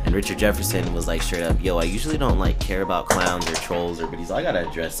 Yeah. And Richard Jefferson was like straight up, yo, I usually don't like care about clowns or trolls but he's like, I gotta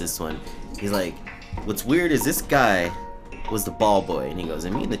address this one. He's like, what's weird is this guy was the ball boy, and he goes,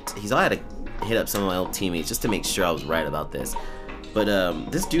 I had to hit up some of my old teammates just to make sure I was right about this. But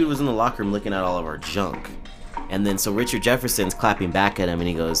this dude was in the locker room looking at all of our junk. And then so Richard Jefferson's clapping back at him and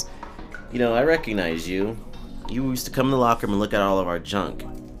he goes, I recognize you. You used to come in the locker room and look at all of our junk.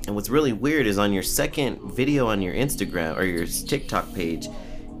 And what's really weird is on your second video on your Instagram or your TikTok page,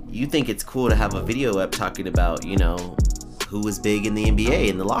 you think it's cool to have a video up talking about, who was big in the NBA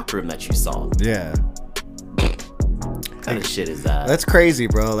in the locker room that you saw. Yeah. What kind of shit is that? That's crazy,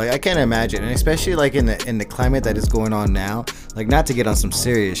 bro. Like I can't imagine, and especially like in the climate that is going on now. Like not to get on some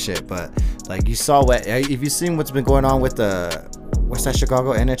serious shit, but like you saw have you seen what's been going on with what's that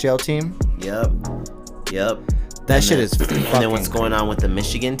Chicago NHL team? Yep. That shit is fucking and then what's going on with the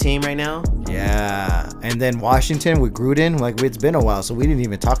Michigan team right now? Yeah. And then Washington with Gruden. Like it's been a while, so we didn't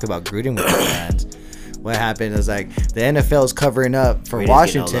even talk about Gruden with the fans. What happened is like the NFL is covering up for Raiders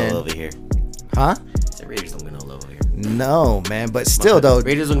Washington. Get no love over here. Huh? The Raiders don't get no love over here. No, man, but still though.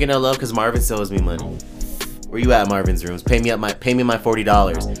 Raiders don't get no love because Marvin still owes me money. Where you at, Marvin's Rooms? Pay me my $40.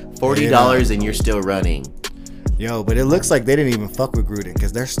 $40 and you're still running. Yo, but it looks like they didn't even fuck with Gruden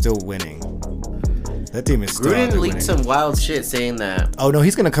because they're still winning. That team is still Gruden leaked winning. some wild shit saying that. Oh no,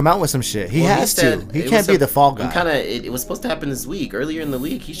 he's gonna come out with some shit. He has to. He can't be the fall guy. It was supposed to happen this week. Earlier in the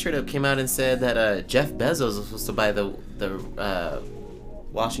week, he straight up came out and said that Jeff Bezos was supposed to buy the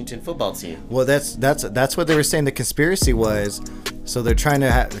Washington football team. Well, that's what they were saying. The conspiracy was, so they're trying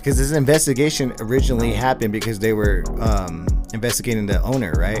to because this investigation originally happened because they were investigating the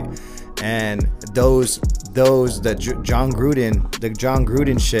owner, right? And the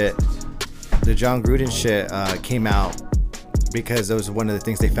John Gruden shit came out because that was one of the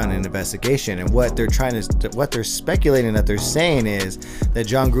things they found in an investigation. And what they're speculating that they're saying is that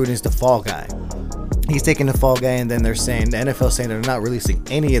John Gruden's the fall guy. He's taking the fall guy, and then they're saying the NFL saying they're not releasing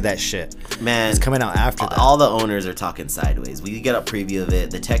any of that shit. Man, it's coming out after that. All the owners are talking sideways. We get a preview of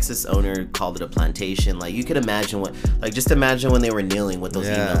it. The Texas owner called it a plantation. Like you could imagine just imagine when they were kneeling what those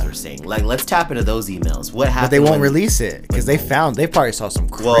emails were saying. Like let's tap into those emails. What happened? But they won't release it because they probably saw some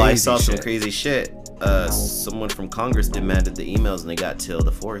crazy. Well, I saw some crazy shit. Someone from Congress demanded the emails, and they got till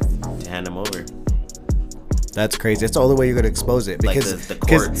the 4th to hand them over. That's crazy. That's the only way you're gonna expose it because like the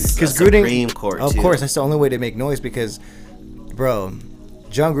courts, because Supreme Court. Of course, that's the only way to make noise because, bro,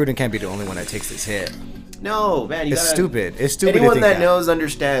 John Gruden can't be the only one that takes this hit. No, man, it's stupid. It's stupid. Anyone that knows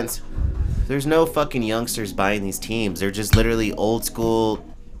understands. There's no fucking youngsters buying these teams. They're just literally old school,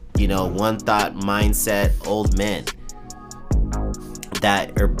 one thought mindset old men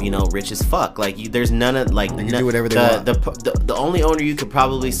that are rich as fuck. Like there's none of like they can do whatever they want. The only owner you could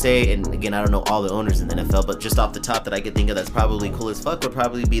probably say, and again I don't know all the owners in the NFL, but just off the top that I could think of that's probably cool as fuck would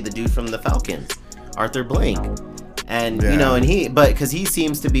probably be the dude from the Falcons, Arthur Blank. And you know, and because he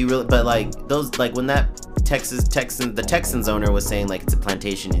seems to be real, but like those, like when that the Texans owner was saying like it's a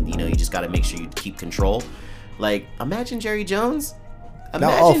plantation, and you know you just got to make sure you keep control. Like imagine Jerry Jones.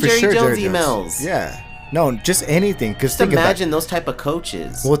 Imagine Jerry Jones emails. Yeah. No, just anything. Just imagine those type of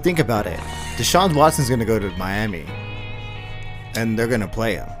coaches. Well, think about it. Deshaun Watson's going to go to Miami, and they're going to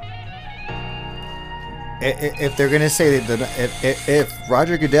play him. If they're going to say that, if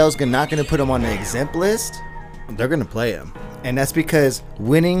Roger Goodell's not going to put him on the exempt list, they're going to play him. And that's because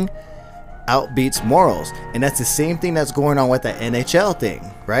winning outbeats morals. And that's the same thing that's going on with the NHL thing,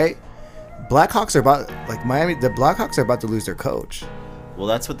 right? Blackhawks are about, like Miami, the Blackhawks are about to lose their coach. Well,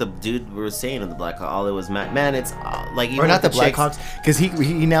 that's what the dude was saying in the Blackhawks. All it was, man, it's like even or not the Chicks, Blackhawks, because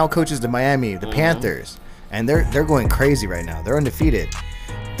he now coaches the Miami, the Panthers, and they're going crazy right now. They're undefeated.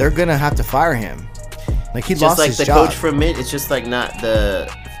 They're gonna have to fire him. Like he lost his job. Just like the coach from it's just like not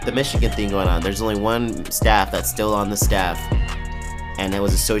the Michigan thing going on. There's only one staff that's still on the staff, and that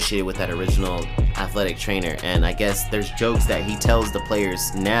was associated with that original athletic trainer. And I guess there's jokes that he tells the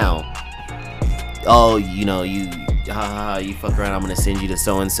players now. Oh, you know, you fuck around, I'm gonna send you to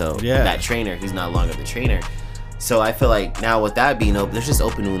so and so. That trainer who's not longer the trainer. So I feel like now with that being open, there's just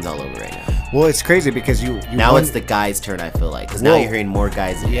open wounds all over right now. Well, it's crazy because you now it's the guys' turn. I feel like because now you're hearing more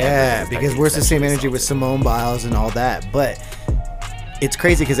guys. Because where's the same energy with Simone Biles and all that? But it's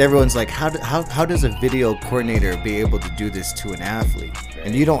crazy because everyone's like, how does a video coordinator be able to do this to an athlete? Right.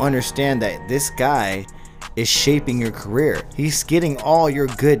 And you don't understand that this guy is shaping your career. He's getting all your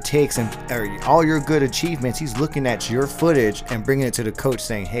good takes and all your good achievements. He's looking at your footage and bringing it to the coach,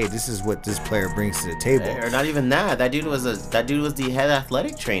 saying, "Hey, this is what this player brings to the table." Or not even that. That dude was the head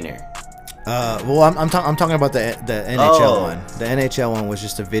athletic trainer. Well, I'm talking about the NHL one. The NHL one was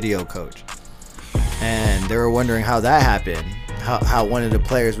just a video coach, and they were wondering how that happened. How one of the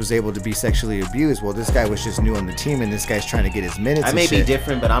players was able to be sexually abused. Well, this guy was just new on the team, and this guy's trying to get his minutes. I may be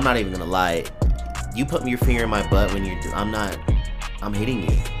different, but I'm not even gonna lie. You put your finger in my butt when I'm hitting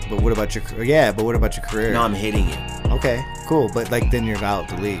you. But what about your career? No, I'm hitting you. Okay, cool. But like then you're out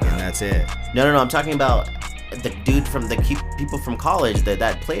the league and that's it. No. I'm talking about the dude from the people from college,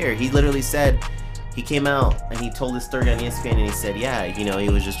 that player. He literally said, he came out and he told his story on ESPN and he said, yeah, you know, he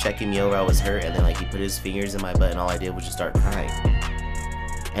was just checking me over, I was hurt, and then like he put his fingers in my butt and all I did was just start crying.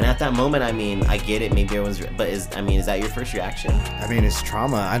 And at that moment, I mean, I get it. Maybe everyone's, but is that your first reaction? I mean, it's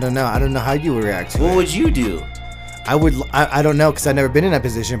trauma. I don't know how you would react to it. What would you do? I don't know, because I've never been in that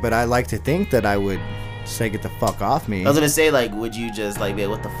position, but I like to think that I would say, get the fuck off me. I was gonna say, like, would you just like be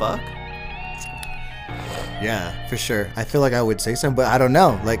like, what the fuck? Yeah, for sure. I feel like I would say something, but I don't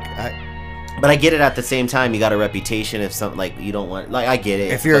know. But I get it at the same time. You got a reputation. If something like you don't want, like I get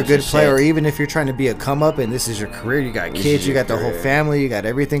it. If you're a good player, or even if you're trying to be a come up and this is your career, you got kids, you got the whole family, you got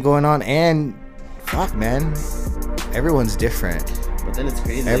everything going on, and fuck, man, everyone's different. But then it's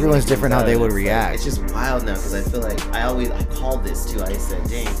crazy. Everyone's different how they would react. It's just wild now because I feel like I called this too. I said,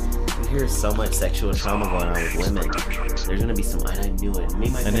 dang, we hear so much sexual trauma going on with women. There's gonna be some. I knew it. Me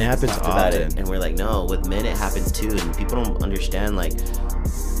and my friends it happens talked about it, and we're like, no, with men it happens too, and people don't understand like.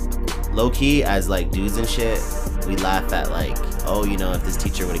 Low key, as like dudes and shit, we laugh at like, oh, you know, if this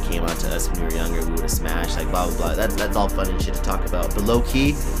teacher would have came out to us when we were younger, we would have smashed, like blah blah blah. That's all fun and shit to talk about. But low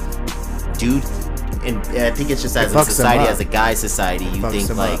key, dude, and I think it's just as a society, as a guy society, you think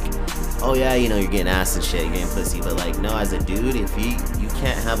like, oh yeah, you know, you're getting ass and shit, you're getting pussy, but like, no, as a dude, if you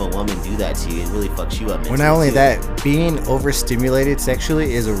can't have a woman do that to you, it really fucks you up mentally. Well, not only that, being overstimulated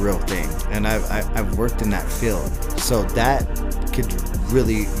sexually is a real thing, and I've worked in that field, so that could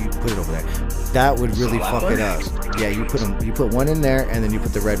really, you put it over there, that would really fuck it up. Yeah, you put one in there and then you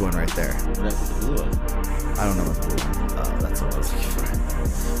put the red one right there. What about the blue one? I don't know about the blue one. Oh, that's what I was looking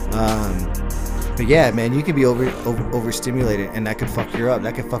for. But yeah, man, you could be overstimulated and that could fuck you up.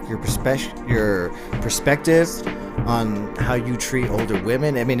 That could fuck your perspective on how you treat older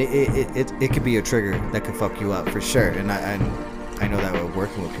women. I mean, it could be a trigger that could fuck you up for sure. And I know that we're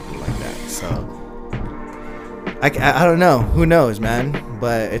working with people like that, so I don't know. Who knows, man?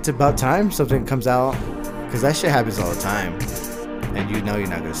 But it's about time something comes out, because that shit happens all the time, and you know you're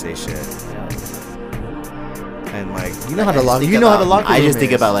not gonna say shit. And like, you know how to lock. I just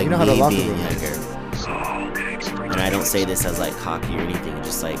think about like me being younger, and I don't say this as like cocky or anything. It's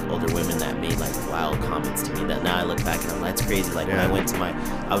just like older women that made like wild comments to me that now I look back and I'm like, that's crazy. Like when I went to I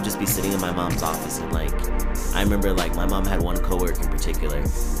would just be sitting in my mom's office and like, I remember like my mom had one coworker in particular,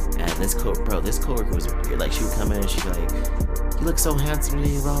 and this coworker was weird. Like she would come in and she'd be like, "You look so handsome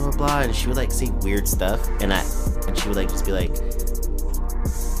today, blah blah blah," and she would like say weird stuff, and she would like just be like,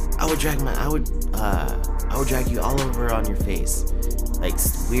 I would drag you all over on your face, like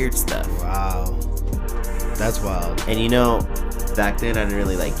weird stuff. Wow. That's wild. And you know, back then I didn't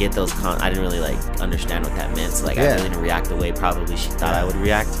really like get those I didn't really like understand what that meant. So like I really didn't react the way probably she thought I would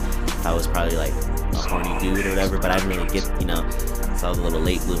react if I was probably like a horny dude or whatever. But I didn't really get, you know, so I was a little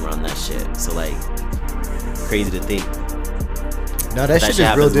late bloomer on that shit. So like, crazy to think. No, that shit is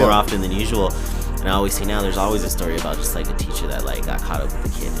happens real deal. more often than usual. And I always see now there's always a story about just like a teacher that like got caught up with the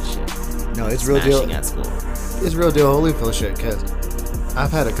kid and shit. No, it's real deal. At school. It's real deal Holyfield shit, because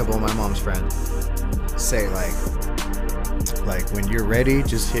I've had a couple of my mom's friends say like when you're ready,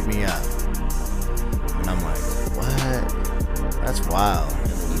 just hit me up. And I'm like, what? That's wild. And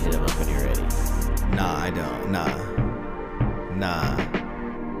then you hit him up when you're ready. Nah, I don't. Nah.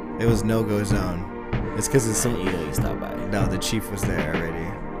 It was no-go zone. It's because it's some. You know you stopped by. No, the chief was there already.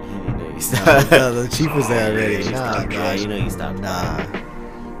 You know you stopped. No, the chief was there already. Yeah, you know you stopped.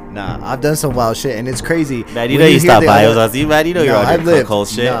 Nah, I've done some wild shit, and it's crazy. Man, you know you stopped by. I was man, you know you're on your cold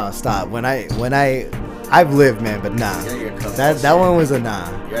shit. No, stop. I've lived, man, but nah. That one was a nah.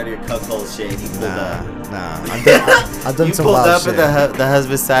 You're out of your cuckold shit. You pulled up. Nah. I've done some wild shit. You pulled up, and the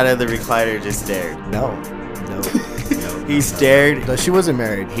husband's side of the recliner just stared. No. He stared. No, she wasn't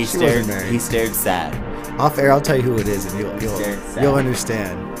married. He stared sad. Off air, I'll tell you who it is, and you'll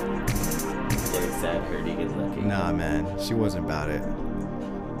understand. He stared sad. Heard he gets lucky. Nah, man, she wasn't about it.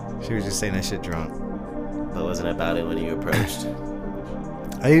 She was just saying that shit drunk. But wasn't about it when you approached.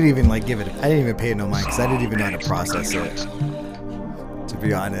 I didn't even I didn't even pay it no mind because I didn't even know how to process it. To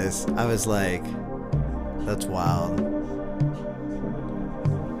be honest, I was like, that's wild.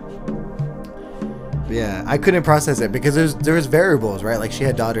 But yeah, I couldn't process it because there was variables, right? Like she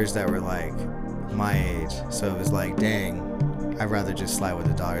had daughters that were like my age, so it was like, dang, I'd rather just slide with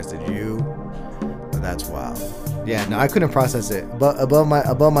the daughters than you. But that's wild. Yeah, no, I couldn't process it. But above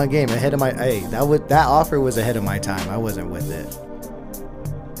my game, ahead of my that offer was ahead of my time. I wasn't with it.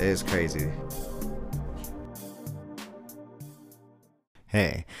 It is crazy.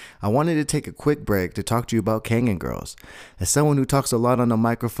 Hey, I wanted to take a quick break to talk to you about Kangen Girls. As someone who talks a lot on the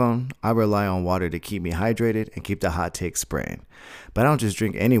microphone, I rely on water to keep me hydrated and keep the hot takes spraying. But I don't just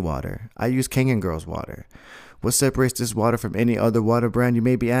drink any water. I use Kangen Girls water. What separates this water from any other water brand, you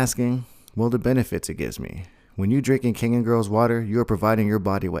may be asking? Well, the benefits it gives me. When you're drinking Kangen Girls water, you are providing your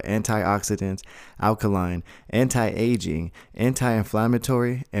body with antioxidants, alkaline, anti-aging,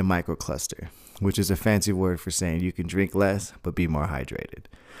 anti-inflammatory, and microcluster, which is a fancy word for saying you can drink less but be more hydrated.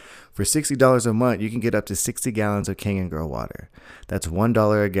 For $60 a month, you can get up to 60 gallons of Kangen Girl water. That's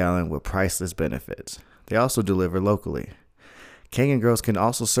 $1 a gallon with priceless benefits. They also deliver locally. Kangen Girls can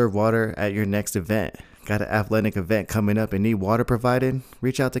also serve water at your next event. Got an athletic event coming up and need water provided?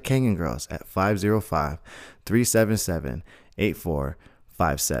 Reach out to Kangen Girls at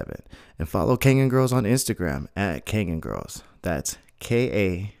 505-377-8457 and follow Kangen Girls on Instagram at Kangen Girls. That's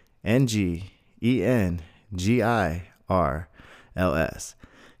KangenGirls.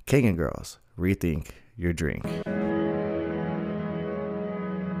 Kangen Girls, rethink your drink.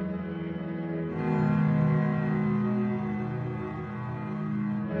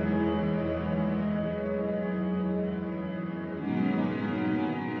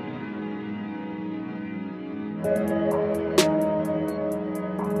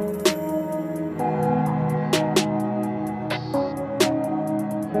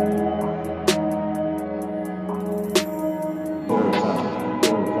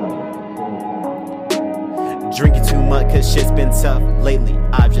 Drinking too much cause shit's been tough lately.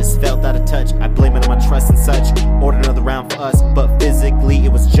 I've just felt out of touch. I blame it on my trust and such. Ordered another round for us, but physically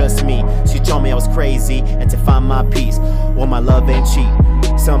it was just me. She told me I was crazy and to find my peace. Well, my love ain't cheap.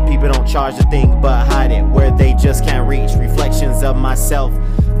 Some people don't charge a thing but hide it where they just can't reach. Reflections of myself,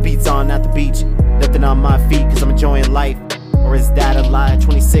 beats on at the beach. Nothing on my feet cause I'm enjoying life. Or is that a lie?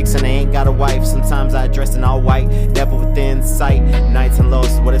 26 and I ain't got a wife. Sometimes I dress in all white, never within sight. Nights and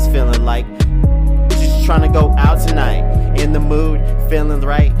lows, what it's feeling like. Just trying to go out tonight. In the mood, feeling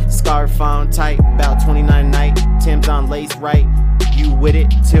right. Scarf on tight, about 29 night. Tim's on lace right. You with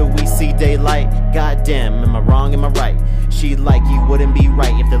it till we see daylight. Goddamn, am I wrong, am I right? She like you wouldn't be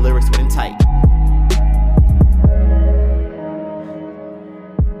right if the lyrics wouldn't tight.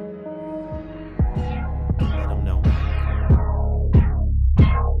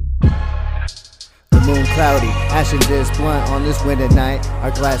 Moon cloudy, ashing this blunt on this winter night.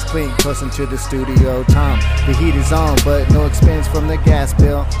 Our glass clink, close into the studio time. The heat is on, but no expense from the gas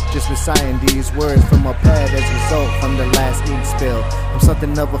bill. Just reciting these words from a pad as a result from the last ink spill. I'm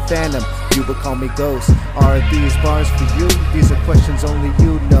something of a phantom, you would call me ghost. Are these bars for you? These are questions only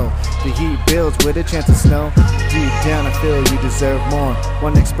you know. The heat builds with a chance of snow. Deep down I feel you deserve more.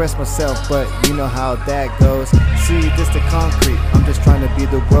 Wanna express myself, but you know how that goes. See, this the concrete, I'm just trying to be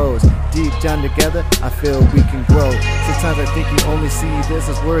the rose. Deep down together, I feel still we can grow. Sometimes I think you only see this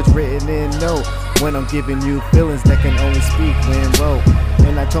as words written in note, when I'm giving you feelings that can only speak when wrote.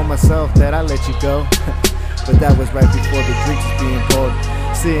 And I told myself that I'd let you go, but that was right before the drinks was being poured.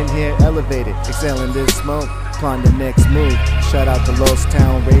 Sitting here elevated, exhaling this smoke, plan the next move. Shout out to Lost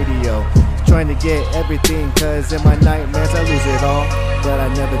Town Radio. Trying to get everything, cause in my nightmares I lose it all. But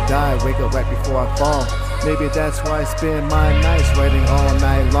I never die, wake up right before I fall. Maybe that's why I spend my nights writing all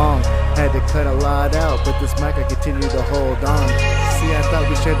night long. Had to cut a lot out, but this mic I continue to hold on. See, I thought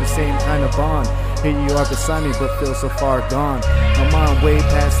we shared the same kind of bond. Here you are beside me, but feel so far gone. I'm on way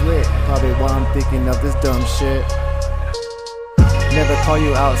past lit, probably why I'm thinking of this dumb shit. Never call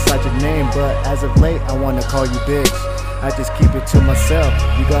you outside your name, but as of late I wanna call you bitch. I just keep it to myself.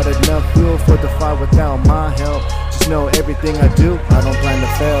 You got enough fuel for the fire without my help. Just know everything I do, I don't plan to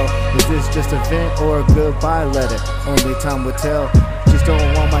fail. Is this just a vent or a goodbye letter? Only time will tell. Just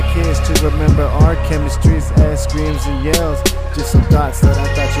don't want my kids to remember our chemistries as screams and yells. Just some thoughts that I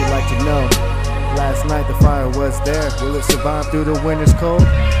thought you'd like to know. Last night the fire was there. Will it survive through the winter's cold?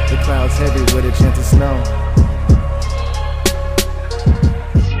 The clouds heavy with a chance of snow.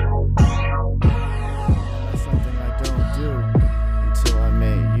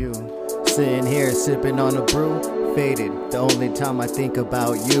 Sitting here sipping on a brew, faded, the only time I think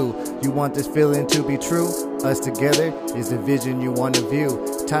about you. You want this feeling to be true? Us together is the vision you want to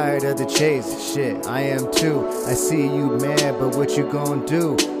view. Tired of the chase, shit, I am too. I see you mad, but what you gon'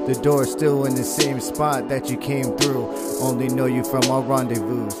 do? The door's still in the same spot that you came through. Only know you from our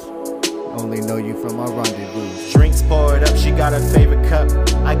rendezvous. Only know you from our rendezvous. Drinks poured up, she got her favorite cup.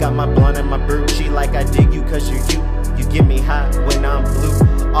 I got my blunt and my brew. She like I dig you cause you're you. You get me hot when I'm blue.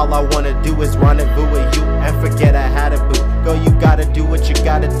 All I wanna do is rendezvous with you and forget I had a boo. Girl, you gotta do what you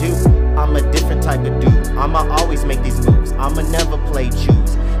gotta do. I'm a different type of dude. I'ma always make these moves. I'ma never play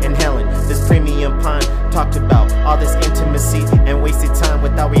choose. Inhaling this premium pine. Talked about all this intimacy and wasted time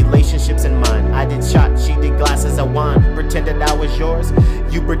without relationships in mind. I did shot, she did glasses of wine. Pretended I was yours,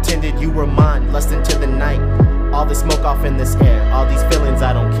 you pretended you were mine. Lust into the night, all the smoke off in this air. All these feelings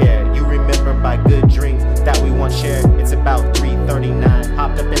I don't care. You remember by good dreams that we once shared. It's about 3:39.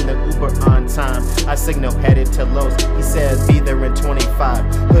 Hopped up in the Uber on time. I signal headed to Lowe's. He said be there in 25.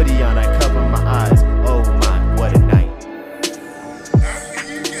 Hoodie on, I cover my eyes. Oh my, what a night.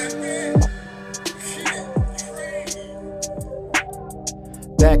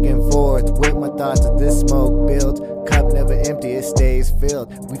 Back and forth with my thoughts as this smoke builds. Cup never empty, it stays filled.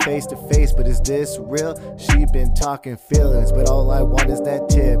 We face to face, but is this real? She been talking feelings, but all I want is that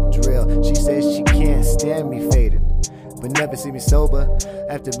tip drill. She says she can't stand me fading, but never see me sober.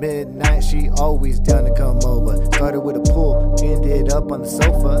 After midnight, she always down to come over. Started with a pool, ended up on the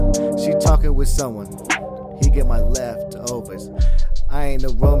sofa. She talking with someone, he get my leftovers. I ain't a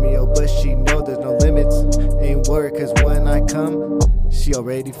Romeo, but she know there's no limits. Ain't worried, cause when I come, she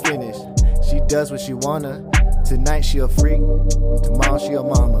already finished. She does what she wanna. Tonight she a freak, tomorrow she a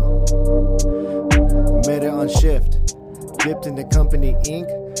mama. Met her on shift, dipped in the company ink.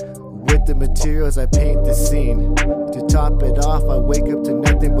 With the materials I paint the scene. To top it off, I wake up to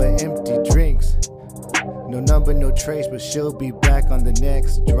nothing but empty drinks. No number, no trace, but she'll be back on the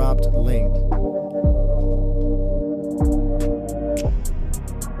next dropped link.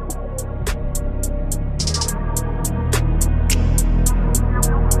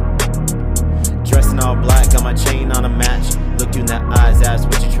 All black, got my chain on a match. Looked you in the eyes, asked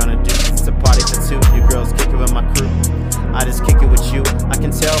what you tryna do. It's a party for two, you girls kick it with my crew. I just kick it with you. I can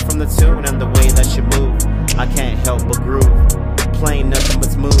tell from the tune and the way that you move. I can't help but groove. Playing nothing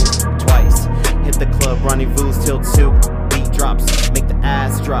but smooth. Twice, hit the club, rendezvous till 2. Beat drops, make the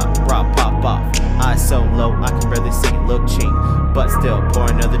ass drop. Bra pop off, eyes so low I can barely see. Look cheap, but still pour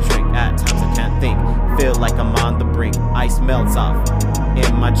another drink. At times I can't think, feel like I'm on the brink. Ice melts off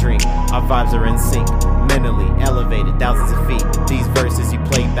in my drink. Our vibes are in sync, mentally elevated thousands of feet. These verses you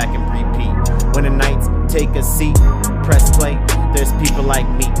play back and repeat. When the nights take a seat, press play. There's people like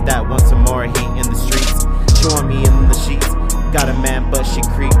me that want some more heat in the streets. Showing me in the sheets. Got a man but she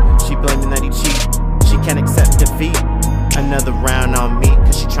creep. She blaming that he cheat. She can't accept defeat. Another round on me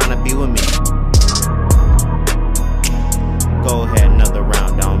cause she tryna be with me. Go ahead, another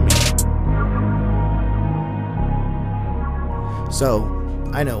round on me. So,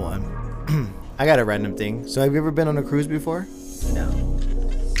 I know one. I got a random thing. So have you ever been on a cruise before? No.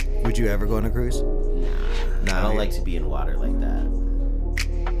 Would you ever go on a cruise? Nah, I don't like to be in water like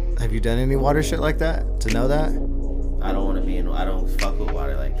that. Have you done any water shit like that? To know that? I don't want to be in. I don't fuck with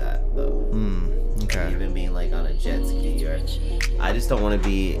water like that though. Okay. Even being like on a jet ski or, I just don't want to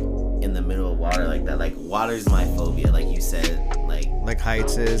be in the middle of water like that. Like water's my phobia. Like you said, like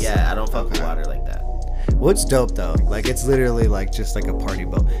heights is. Yeah, I don't fuck with water like that. Well, it's dope though. Like it's literally like just like a party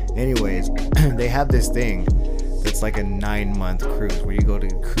boat. Anyways, they have this thing that's like a 9-month cruise where you go to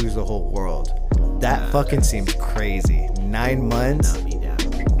cruise the whole world. That fucking seems crazy. 9 months,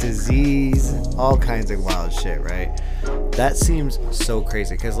 disease, all kinds of wild shit, right? That seems so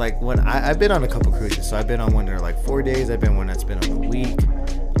crazy. Cause like when I've been on a couple cruises, so I've been on one that are like 4 days. I've been one that's been on a week.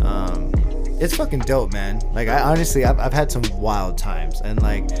 It's fucking dope, man. Like I honestly, I've had some wild times, and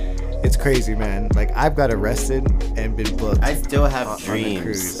like it's crazy, man. Like I've got arrested and been booked. I still have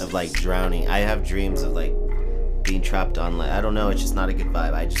dreams of like drowning. I have dreams of like being trapped on like, I don't know, it's just not a good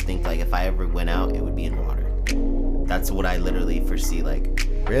vibe. I just think like if I ever went out, it would be in water. That's what I literally foresee. Like,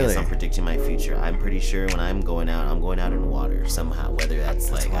 really? I'm predicting my future. I'm pretty sure when I'm going out in water somehow. Whether that's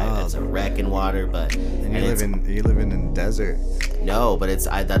like it's a wreck in water, but and you living in the desert. No, but that's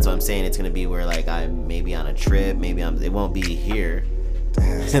what I'm saying. It's gonna be where like I'm maybe on a trip. Maybe it won't be here.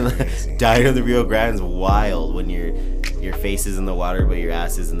 Dying of the Rio Grande's wild when your face is in the water but your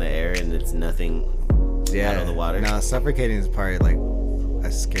ass is in the air and it's nothing out of the water. No, suffocating is probably like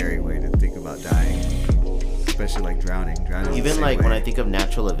a scary way to think about dying, especially like drowning. Even like when I think of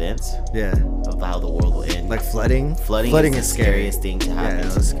natural events, of how the world will end, like flooding is the scariest thing to happen. Yeah,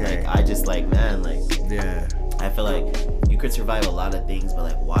 that's scary. Like I just like, man, like I feel like you could survive a lot of things, but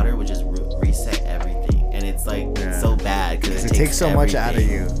like water would just reset everything, and it's like so bad because it takes so much out of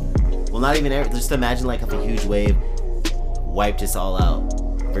you. Well, not even just imagine like if a huge wave wiped us all out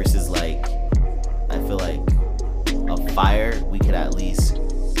versus like, I feel like a fire, we could at least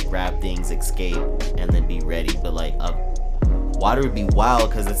grab things, escape, and then be ready. But like water would be wild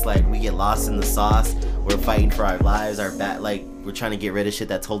because it's like we get lost in the sauce. We're fighting for our lives, like we're trying to get rid of shit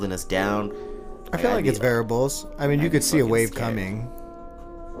that's holding us down. I feel like it's variables. I mean, you could see a wave coming.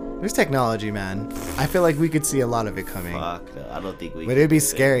 There's technology, man. I feel like we could see a lot of it coming. Fuck, no, I don't think we. But it'd be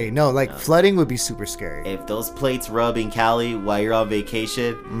scary. No, like flooding would be super scary. If those plates rub in Cali while you're on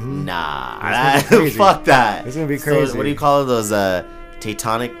vacation, fuck that. It's gonna be crazy. So, what do you call those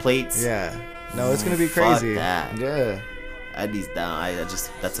tectonic plates? Yeah. No, it's gonna be crazy. Fuck that. Yeah. I'd be down.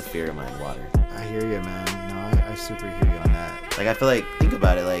 That's a fear of mine. Water. I hear you, man. No, I super hear you on that. Like I feel like, think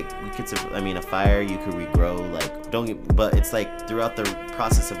about it. Like we could, a fire you could regrow. Like but it's like throughout the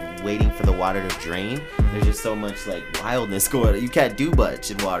process of waiting for the water to drain, there's just so much like wildness going on. You can't do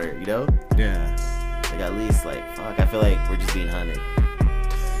much in water, you know? Yeah. Like at least like fuck. I feel like we're just being hunted.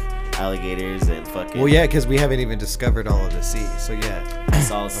 Alligators and fucking. Well, yeah, because we haven't even discovered all of the sea. So yeah. It's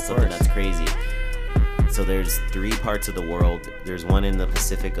all something that's crazy. So there's 3 parts of the world. There's one in the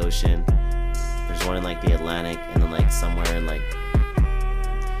Pacific Ocean. There's one in like the Atlantic, and then like somewhere in like,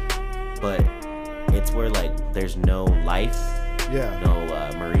 but it's where like there's no life, no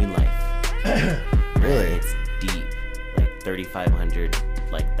marine life. Really? And it's deep, like 3,500,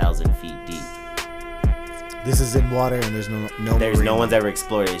 like 1,000 feet deep. This is in water, and there's no one's ever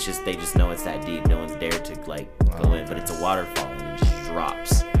explored it. It's just they just know it's that deep. No one's dared to like go in, but it's a waterfall and it just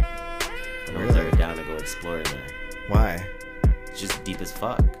drops. No one's ever down to go explore in there. Why? It's just deep as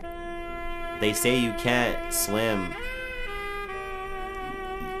fuck. They say you can't swim,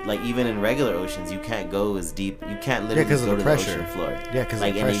 like even in regular oceans, you can't go as deep. You can't literally go to the ocean floor. Yeah, because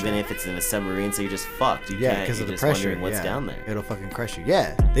like, and even if it's in a submarine, so you're just fucked. You can't. Because of the pressure. Wondering what's down there. It'll fucking crush you.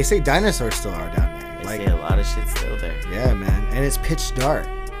 Yeah, they say dinosaurs still are down there. They say a lot of shit's still there. Yeah, man, and it's pitch dark.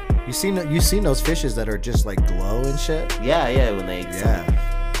 You seen those fishes that are just like glow and shit? Yeah, when they. Yeah.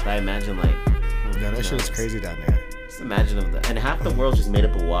 I imagine like. Yeah, that shit is crazy down there. Just imagine and half the world's just made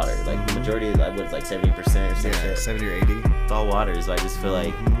up of water. Like the majority of it's like 70% or something. Yeah, 70 or 80. It's all water, so I just feel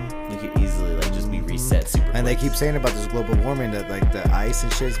like you could easily like just be reset super quick. And they keep saying about this global warming that like the ice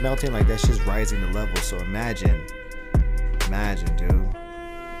and shit is melting, like that shit's rising the level. So imagine, dude.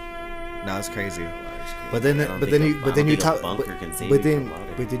 No, it's crazy. But then you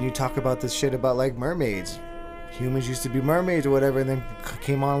talk about this shit about like mermaids. Humans used to be mermaids or whatever, and then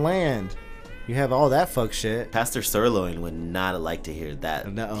came on land. You have all that fuck shit. Pastor Sirloin would not like to hear that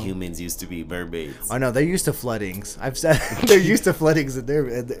humans used to be mermaids. Oh no, they're used to floodings. I've said they're used to floodings in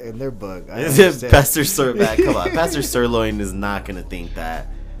their book. Pastor Sirloin, come on, Pastor Sirloin is not gonna think that.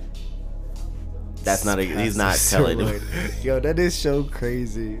 That's not. He's not telling him. Yo, that is so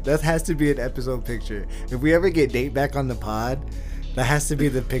crazy. That has to be an episode picture. If we ever get Nate back on the pod, that has to be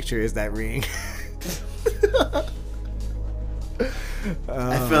the picture. Is that ring?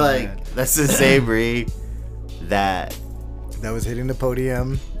 I feel like that's the same ring that was hitting the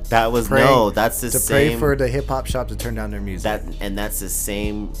podium. That was that's the same. Pray for the hip hop shop to turn down their music. That's the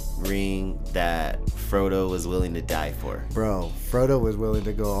same ring that Frodo was willing to die for. Bro, Frodo was willing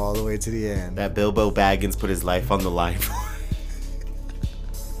to go all the way to the end. That Bilbo Baggins put his life on the line for.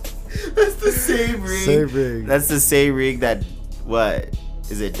 That's the the same ring. Same ring. That's the same ring that, what?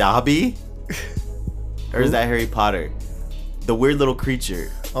 Is it Dobby? Or is that Harry Potter? The weird little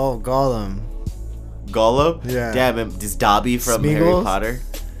creature. Oh, Gollum. Gollum? Yeah. Damn, is Dobby from Harry Smeagol? Potter?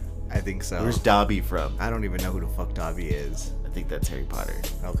 I think so. Where's Dobby from? I don't even know who the fuck Dobby is. I think that's Harry Potter.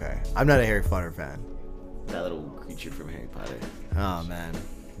 Okay. I'm not a Harry Potter fan. That little creature from Harry Potter. Oh, man.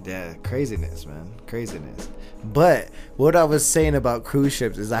 Yeah, craziness, man. Craziness. But what I was saying about cruise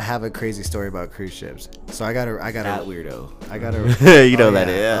ships is I have a crazy story about cruise ships. So I got That weirdo. I got You know that,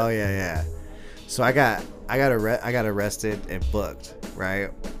 yeah. yeah. Oh yeah. So I got arrested and booked,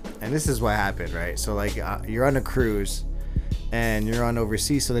 right? And this is what happened, right? So like you're on a cruise and you're on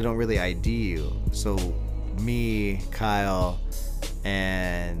overseas, so they don't really ID you. So me, Kyle,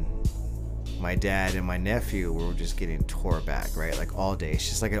 and my dad and my nephew were just getting tore back, right? Like all day. It's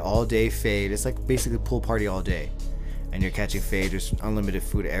just like an all day fade. It's like basically pool party all day. And you're catching fade. There's unlimited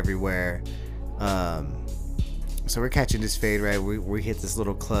food everywhere. So we're catching this fade, right? We hit this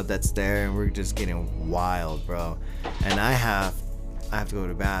little club that's there and we're just getting wild, bro. And I have to go to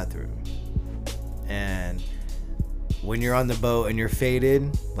the bathroom. And when you're on the boat and you're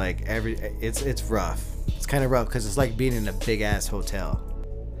faded, like it's rough. It's kind of rough because it's like being in a big ass hotel.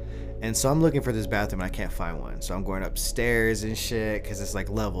 And so I'm looking for this bathroom and I can't find one. So I'm going upstairs and shit because it's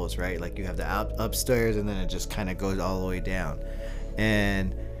like levels, right? Like you have the upstairs and then it just kind of goes all the way down.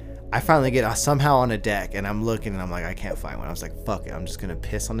 And I finally get somehow on a deck and I'm looking and I'm like, I can't find one. I was like, fuck it. I'm just going to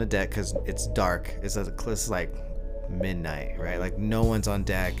piss on the deck because it's dark. It's like midnight, right? Like no one's on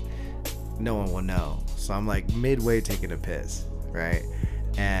deck. No one will know. So I'm like midway taking a piss, right?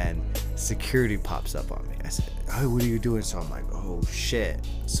 And security pops up on me. I said, oh, what are you doing? So I'm like, oh shit.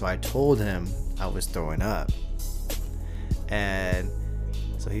 So I told him I was throwing up. And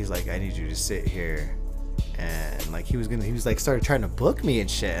so he's like, I need you to sit here. And like he was like started trying to book me and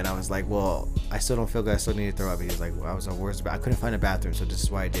shit. And I was like, well, I still don't feel good. I still need to throw up. He was like, well, I was on worst, but I couldn't find a bathroom, so this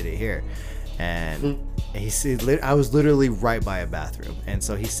is why I did it here. And he said I was literally right by a bathroom, and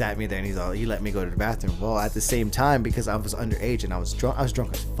so he sat me there and he let me go to the bathroom. Well, at the same time, because I was underage and I was drunk as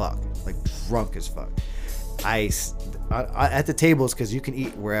fuck, like drunk as fuck. I at the tables, because you can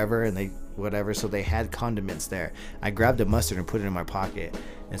eat wherever and they whatever, so they had condiments there. I grabbed the mustard and put it in my pocket,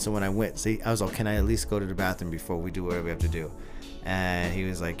 and so when I went, I was like, can I at least go to the bathroom before we do whatever we have to do? And he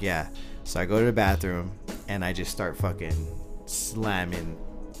was like, yeah. So I go to the bathroom and I just start fucking swishing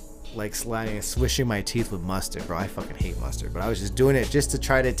my teeth with mustard, bro. I fucking hate mustard, but I was just doing it just to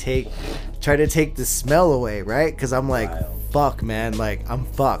try to take the smell away, right? Because I'm like, fuck, man, like I'm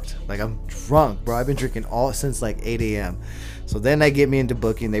fucked, like I'm drunk, bro. I've been drinking all since like 8 a.m. So then they get me into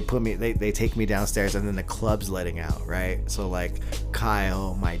booking. They take me downstairs, and then the club's letting out, right? So like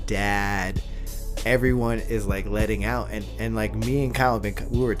Kyle, my dad, everyone is like letting out, and like me and Kyle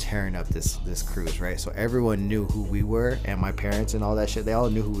we were tearing up this cruise, right? So everyone knew who we were, and my parents and all that shit, they all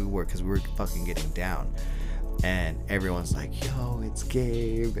knew who we were because we were fucking getting down. And everyone's like, yo, it's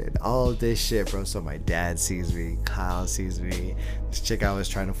Gabe and all this shit, bro. So my dad sees me, Kyle sees me, this chick I was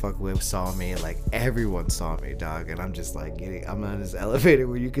trying to fuck with saw me, like everyone saw me, dog. And I'm just like I'm on this elevator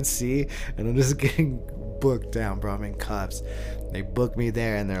where you can see, and I'm just getting booked down, bro. I'm in cuffs. They booked me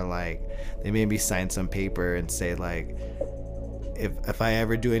there, and they're like, they made me sign some paper and say like, if I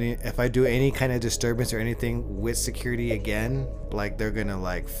do any kind of disturbance or anything with security again, like they're gonna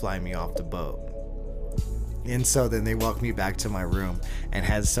like fly me off the boat. And so then they walked me back to my room and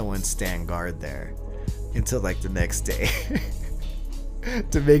had someone stand guard there until like the next day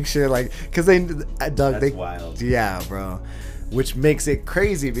to make sure, like, because that's wild. Yeah, bro. Which makes it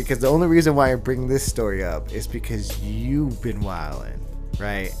crazy because the only reason why I bring this story up is because you've been wilding,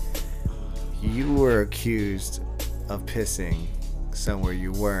 right? You were accused of pissing somewhere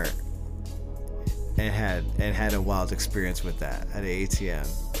you weren't, and had a wild experience with that at an ATM.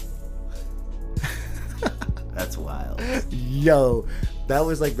 That's wild. Yo, that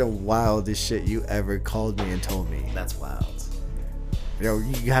was like the wildest shit you ever called me and told me. That's wild. Yo,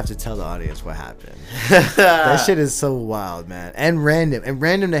 you have to tell the audience what happened. That shit is so wild, man. And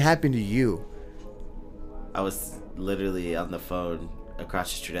random that happened to you. I was literally on the phone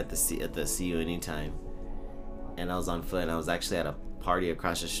across the street at the See You Anytime, and I was on foot, and I was actually at a party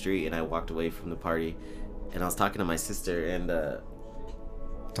across the street, and I walked away from the party, and I was talking to my sister, and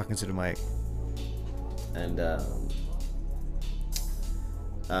talking to the mic. And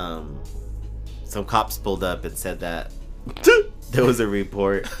some cops pulled up and said that there was a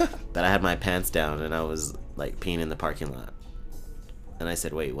report that I had my pants down and I was like peeing in the parking lot. And I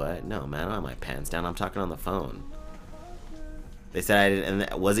said, wait, what? No, man, I don't have my pants down. I'm talking on the phone. They said I didn't, and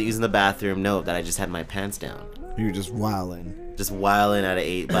I wasn't using the bathroom. No, that I just had my pants down. You were just wilding. Just wilding at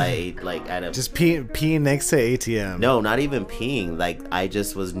a 8x8, like at a. Just peeing next to ATM. No, not even peeing. Like I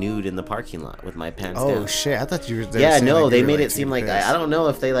just was nude in the parking lot with my pants down. Oh shit! I thought you were. Yeah, no, like they made it seem like I don't know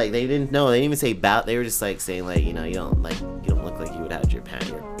if they like they didn't know. They didn't even say about. They were just like saying like you don't look like you would have your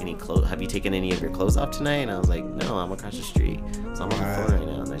pants. Any clothes? Have you taken any of your clothes off tonight? And I was like, no, I'm across the street, so I'm on the phone right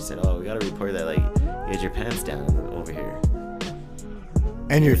now. And they said, oh, we gotta report that like you had your pants down over here.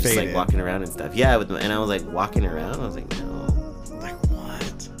 And you're just like walking around and stuff. Yeah, and I was like walking around. I was like, no. Like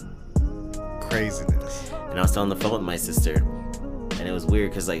what? Craziness. And I was still on the phone with my sister, and it was weird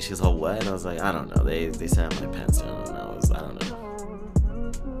because like she was all wet, and I was like, I don't know. They said my pants down, and I don't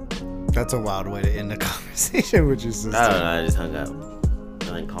know. That's a wild way to end the conversation with your sister. I don't know. I just hung up and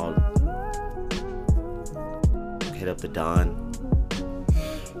then called, hit up the Don.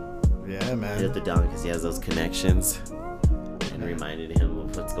 Yeah, man. Hit up the Don because he has those connections. And reminded him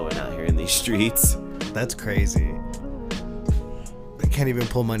of what's going out here in these streets. That's crazy. They can't even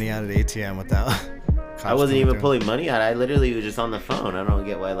pull money out of the ATM without. I wasn't even pulling money out. I literally was just on the phone. I don't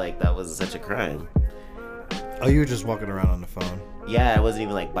get why like that was such a crime. Oh, you were just walking around on the phone. Yeah, I wasn't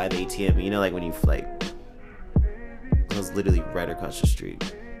even like by the ATM. You know, like when you like, I was literally right across the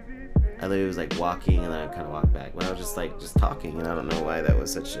street. I literally was like walking and then I kind of walked back. But I was just like talking, and I don't know why that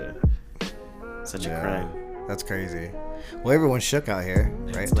was such a crime. That's crazy. Well, everyone's shook out here,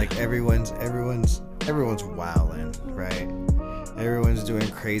 right? Like everyone's wilding, right? Everyone's doing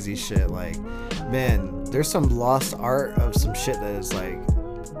crazy shit. Like, man, there's some lost art of some shit that is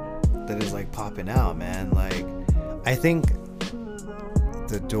like popping out, man. Like, I think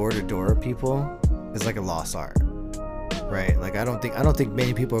the door-to-door people is like a lost art, right? Like, I don't think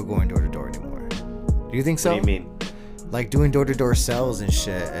many people are going door-to-door anymore. Do you think so? What do you mean? Like doing door-to-door sales and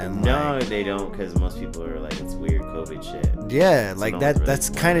shit, and no, they don't, because most people are like, it's weird COVID shit. Yeah, like that's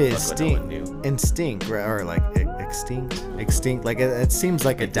kind of instinct, right? Or like extinct. Like it seems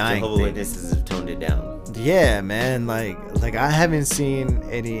like a dying thing. Witnesses have toned it down. Yeah, man. Like I haven't seen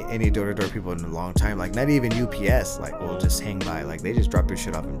any door-to-door people in a long time. Like not even UPS. Like will just hang by. Like they just drop your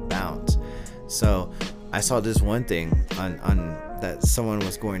shit off and bounce. So I saw this one thing on that someone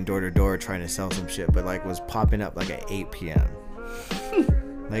was going door to door trying to sell some shit, but like was popping up like at 8 p.m.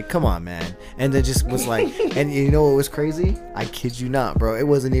 Like, come on, man. And then just was like, and you know what was crazy? I kid you not, bro. It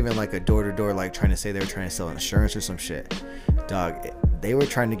wasn't even like a door to door, like trying to say they were trying to sell insurance or some shit. Dog, they were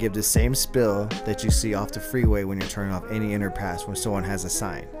trying to give the same spill that you see off the freeway when you're turning off any underpass when someone has a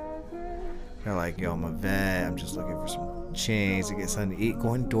sign. They're like, yo, I'm a vet. I'm just looking for some change to get something to eat.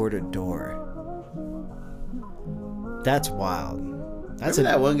 Going door to door. That's wild. That's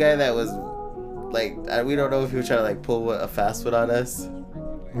that one guy that was like, we don't know if he was trying to like pull a fast one on us.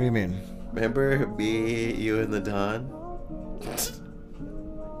 What do you mean? Remember me, you, and the Don?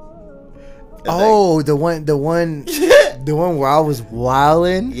 The one where I was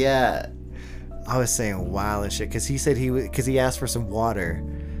wilding. Yeah, I was saying wild and shit because he said because he asked for some water,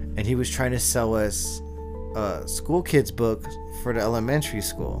 and he was trying to sell us a school kids book for the elementary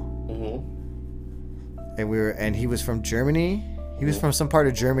school. Mm-hmm. And he was from Germany. He was from some part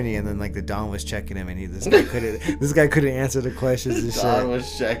of Germany, and then like the Don was checking him, and this guy couldn't answer the questions and shit. Don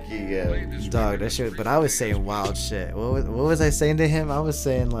was checking him. Dog, that shit. But I was saying wild shit. What was I saying to him? I was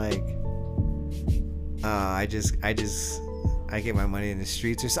saying like, I get my money in the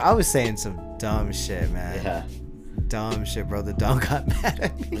streets, or so. I was saying some dumb shit, man. Yeah. Dumb shit, bro. The Don got mad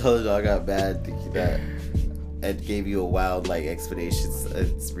at me. The Don got mad thinking that. And gave you a wild like explanations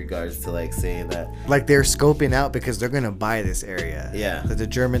in regards to like saying that like they're scoping out because they're gonna buy this area. Yeah, that the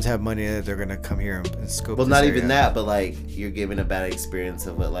Germans have money that they're gonna come here and scope. Well, not even that, but like you're giving a bad experience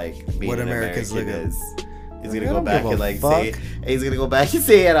of what like being an American's American is. He's gonna go back and like say he's gonna go back and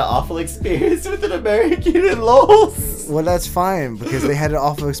say he had an awful experience with an American in Lowe's. Well, that's fine because they had an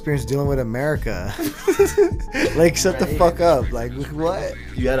awful experience dealing with America. Like, shut the fuck up. Like, what?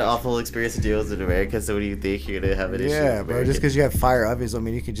 You had an awful experience dealing with America, so what do you think you're gonna have an issue? Yeah, bro. Just because you have fire ovens, I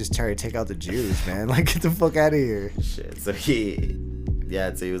mean, you can just try to take out the Jews, man. Like, get the fuck out of here. Shit. So he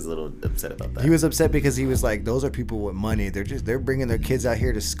was a little upset about that. He was upset because he was like, those are people with money. They're bringing their kids out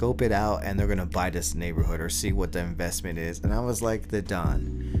here to scope it out, and they're gonna buy this neighborhood or see what the investment is. And I was like, the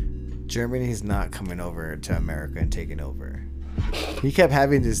Don, Germany's not coming over to America and taking over. He kept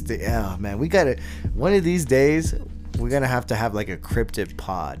having this thing. Oh man, one of these days we're gonna have to have like a cryptid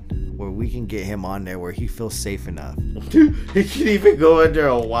pod where we can get him on there where he feels safe enough. Dude, he can even go under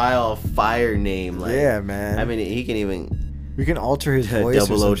a wildfire name. Like, yeah, man. I mean, he can even. We can alter his voice.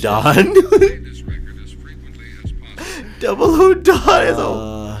 Double O Don. Double O Don is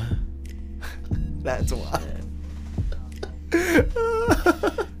That's wild.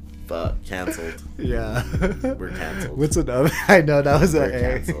 Fuck, canceled. Yeah. We're canceled. What's an oven? I know that was We're a.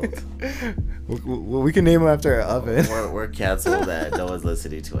 canceled. We can name him after an oven. We're canceled that no one's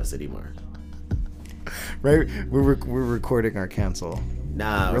listening to us anymore. Right? We're recording our cancel.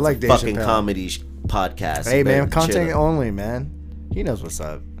 Nah, We're it's like a Dave fucking Chappelle. comedy podcast. Hey You better man, content chill. only, man. He knows what's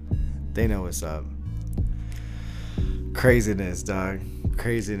up. They know what's up. Craziness, dog.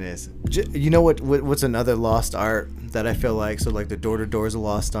 Craziness. You know what's another lost art that I feel like? So like the door to door is a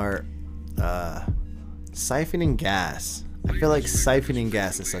lost art. Siphoning gas. I feel like siphoning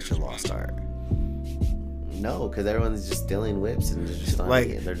gas is such a lost art. No, because everyone's just stealing whips and they're just on Like,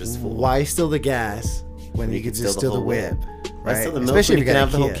 it. They're just full. why steal the gas when you could just steal the whole whip? Why Right? steal the milk Especially when if you can got have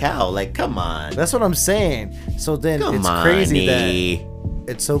a the whole kid. cow? Like, come on. That's what I'm saying. So then Come it's on, crazy E.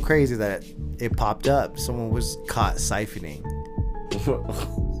 that it's so crazy that it popped up. Someone was caught siphoning.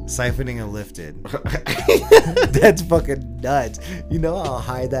 Siphoning a lifted. That's fucking nuts. You know how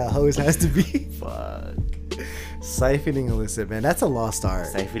high that hose has to be? Fuck. Siphoning a lifted, man. That's a lost art.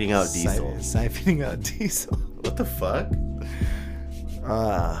 Siphoning out diesel. Siphoning out diesel. What the fuck?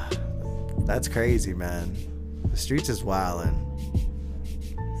 That's crazy, man. The streets is wildin'.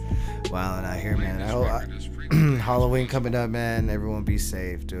 Wildin' out here, man. Halloween coming up, man. Everyone be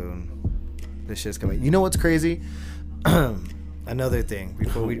safe, dude. This shit's coming. You know what's crazy? Another thing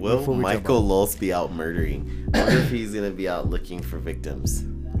before we Will jump Michael on. Lulz be out murdering? I wonder if he's gonna be out looking for victims.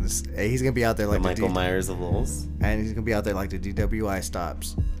 He's gonna be out there The like Michael Myers of Lulz. and he's gonna be out there like the DWI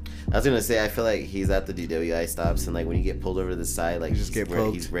stops. I was gonna say I feel like he's at the DWI stops and like when you get pulled over to the side, like You just get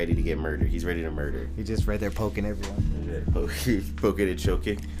poked. he's ready to get murdered. He's ready to murder. He's just right there poking everyone. Poking and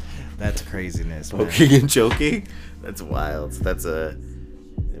choking. That's craziness, man. Poking and choking. That's wild. That's a.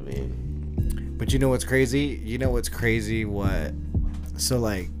 I mean. But you know what's crazy? You know what's crazy? What? So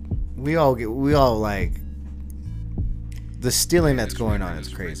like, we all like. The stealing that's going on is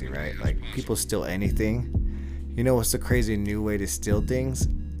crazy, right? Like people steal anything. You know what's the crazy new way to steal things?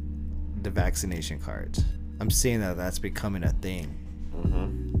 The vaccination cards. I'm seeing that's becoming a thing.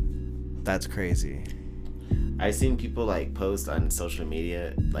 Mm-hmm. That's crazy. I've seen people like post on social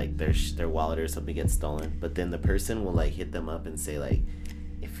media like their wallet or something gets stolen, but then the person will like hit them up and say like,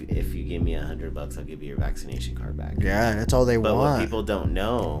 if you give me $100, I'll give you your vaccination card back. Yeah, that's all they But want. what people don't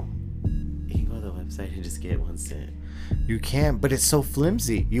know, you can go to the website and just get 1 cent. You can't, but it's so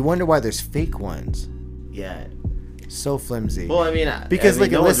flimsy. You wonder why there's fake ones. Yeah. So flimsy. Well, I mean, Because,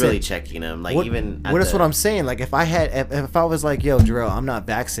 like, no one's listen, really checking them. Like what, even. What is what I'm saying? Like if I was like, yo, Jarrell, I'm not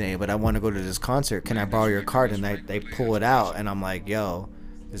vaccinated, but I want to go to this concert. Can I borrow your card? And they pull it out, and I'm like, yo,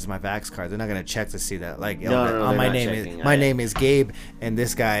 this is my Vax card. They're not gonna check to see that. Like, yo, No, they're my not name checking. is my name is Gabe, and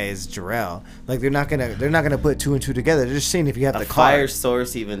this guy is Jarrell. Like they're not gonna put 2 and 2 together. They're just seeing if you have A the fire card.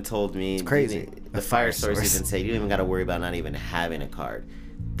 source even told me. It's crazy. The A fire fire source source. even said you don't even got to worry about not even having a card.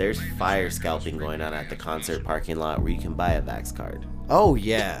 There's fire scalping going on at the concert parking lot where you can buy a Vax card. Oh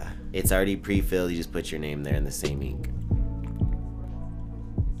yeah. It's already pre-filled. You just put your name there in the same ink.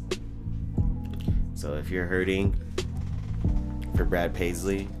 So if you're hurting for Brad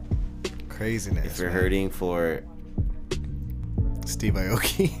Paisley, Craziness. if you're man. hurting for Steve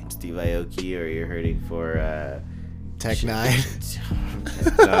Aoki, Steve Aoki, or you're hurting for Tech Nine.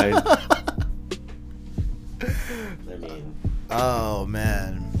 Tech Nine. I mean, Oh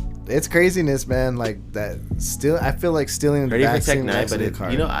man, it's craziness, man. Like that. Still, I feel like stealing the hurting for Tech vaccine. Nine, but vaccine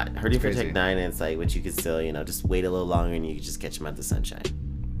card. you know, hurting for crazy. Tech Nine, and it's like, but you could still, you know, just wait a little longer and you could just catch them at the Sunshine.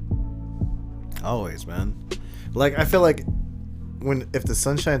 Always, man. Like I feel like if the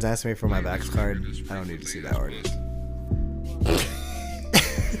Sunshine's asking me for my Vax card, I don't need to see that artist.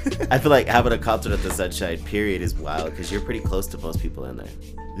 I feel like having a concert at the Sunshine, period, is wild because you're pretty close to most people in there.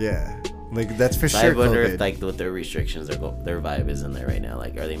 Yeah, like that's for So sure. I wonder COVID. if like what their restrictions are, their vibe is in there right now.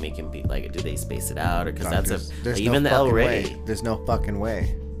 Like, are they making like, do they space it out, or because Dog, that's there's like, no even the El fucking Rey. way. There's no fucking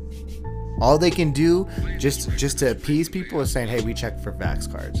way. All they can do just to appease people is saying, "Hey, we checked for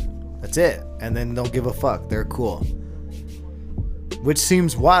Vax cards." That's it, and then don't give a fuck. They're cool. Which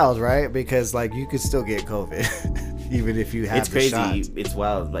seems wild, right? Because like you could still get COVID, even if you have It's the crazy. shots. It's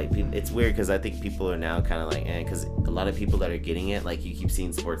wild. Like it's weird because I think people are now kind of like, because a lot of people that are getting it, like you keep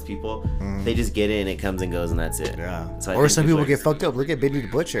seeing sports people, they just get it and it comes and goes and that's it. Yeah. So I Or think some people are- get fucked up. Look at Benny the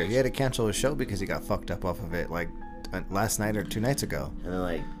Butcher. He had to cancel his show because he got fucked up off of it like last night or 2 nights ago. And then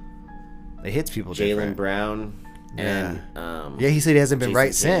like It hits people Jalen different. Brown and Yeah, he said he hasn't been Jason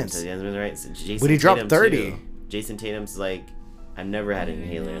right Tatum since. said he hasn't been right since. Jason But he dropped Tatum, 30. too. Jason Tatum's like, I've never had an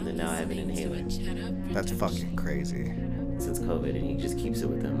inhaler and then now I have an inhaler That's fucking crazy. since COVID, and he just keeps it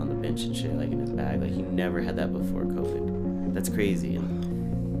with him on the bench and shit, like in his bag. Like he never had that before COVID. That's crazy.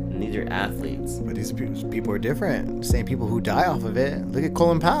 And And these are athletes. But these people are different. Same people who die off of it. Look at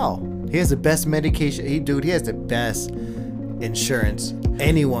Colin Powell. He has the best medication. He has the best insurance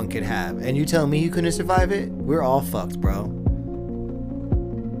anyone could have. And you tell me you couldn't survive it? We're all fucked, bro.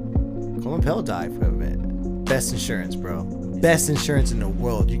 Colin Powell died from it. Best insurance, bro. Best insurance in the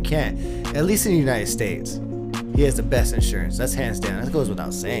world. You can't. At least in the United States. He has the best insurance. That's hands down. That goes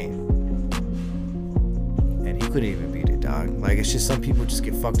without saying. And he couldn't even beat it, dog. Like, it's just some people just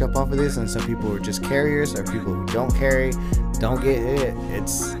get fucked up off of this, and some people are just carriers, or people who don't carry, don't get it.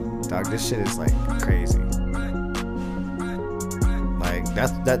 It's, dog, this shit is like crazy. Like,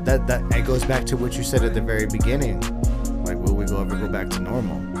 that it goes back to what you said at the very beginning. Like, will we ever go back to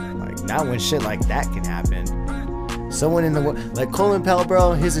normal? Like, not when shit like that can happen. Someone in the world, like Colin Powell,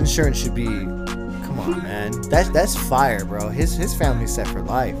 bro, his insurance should be, come on, man. That's fire, bro. His family's set for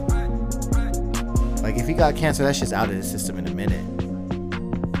life. Like, if he got cancer, that shit's out of the system in a minute.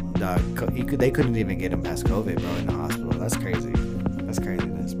 Dog, they couldn't even get him past COVID, bro, in the hospital. That's crazy. That's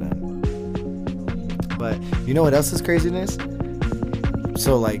craziness, man. But you know what else is craziness?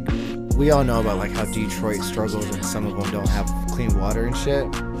 So, like, we all know about, like, how Detroit struggles and some of them don't have clean water and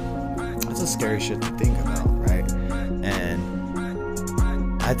shit. That's a scary shit to think about, right?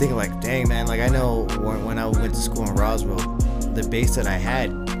 And I think, like, dang, man, like, I know when I went to school in Roswell, the base that I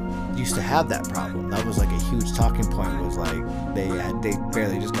had used to have that problem. That was like a huge talking point, was like they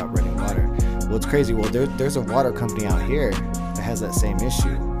barely just got running water. Well, it's crazy. Well, there's a water company out here that has that same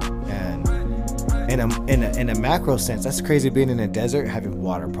issue, and in a macro sense, that's crazy being in a desert having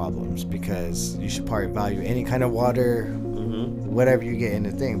water problems, because you should probably value any kind of water, whatever you get in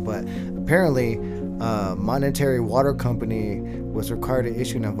the thing. But apparently, Monetary Water Company was required to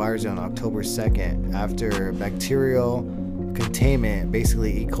issue an advisory on October 2nd after bacterial containment,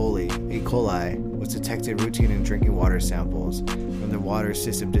 basically E. coli, was detected routine in drinking water samples from the water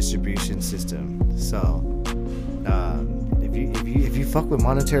system distribution system. So, if you fuck with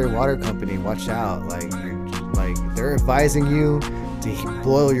Monetary Water Company, watch out. Like they're advising you to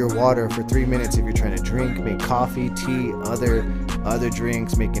boil your water for 3 minutes if you're trying to drink, make coffee, tea, other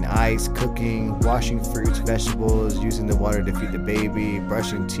drinks, making ice, cooking, washing fruits, vegetables, using the water to feed the baby,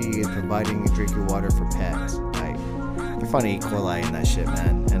 brushing teeth, providing drinking water for pets. Like, you're finding E. coli in that shit,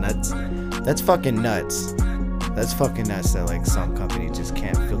 man. And that's fucking nuts. That's fucking nuts that, like, some company just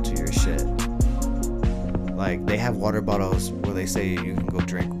can't filter your shit. Like, they have water bottles where they say you can go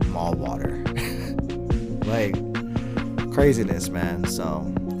drink mall water. Like, craziness, man. So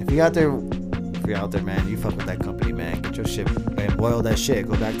if you're out there, man, you fuck with that company, man. Get your shit and boil that shit.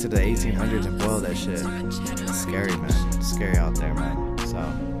 Go back to the 1800s and boil that shit. It's scary, man. It's scary out there, man. So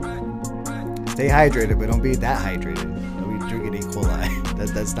stay hydrated, but don't be that hydrated. Don't be drinking E. coli.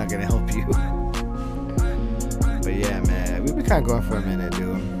 That's not gonna help you. But yeah, man, we've been kind of going for a minute,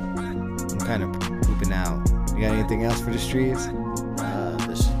 dude. I'm kind of pooping out. You got anything else for the streets?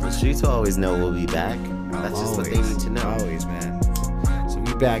 The streets will always know we'll be back. That's just what they need to know. Always, man. So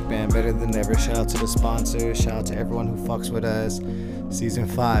we back, man. Better than ever. Shout out to the sponsors. Shout out to everyone who fucks with us. Season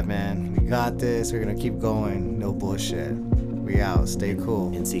 5, man. We got this. We're gonna keep going. No bullshit. We out. Stay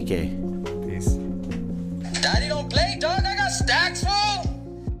cool. NCK.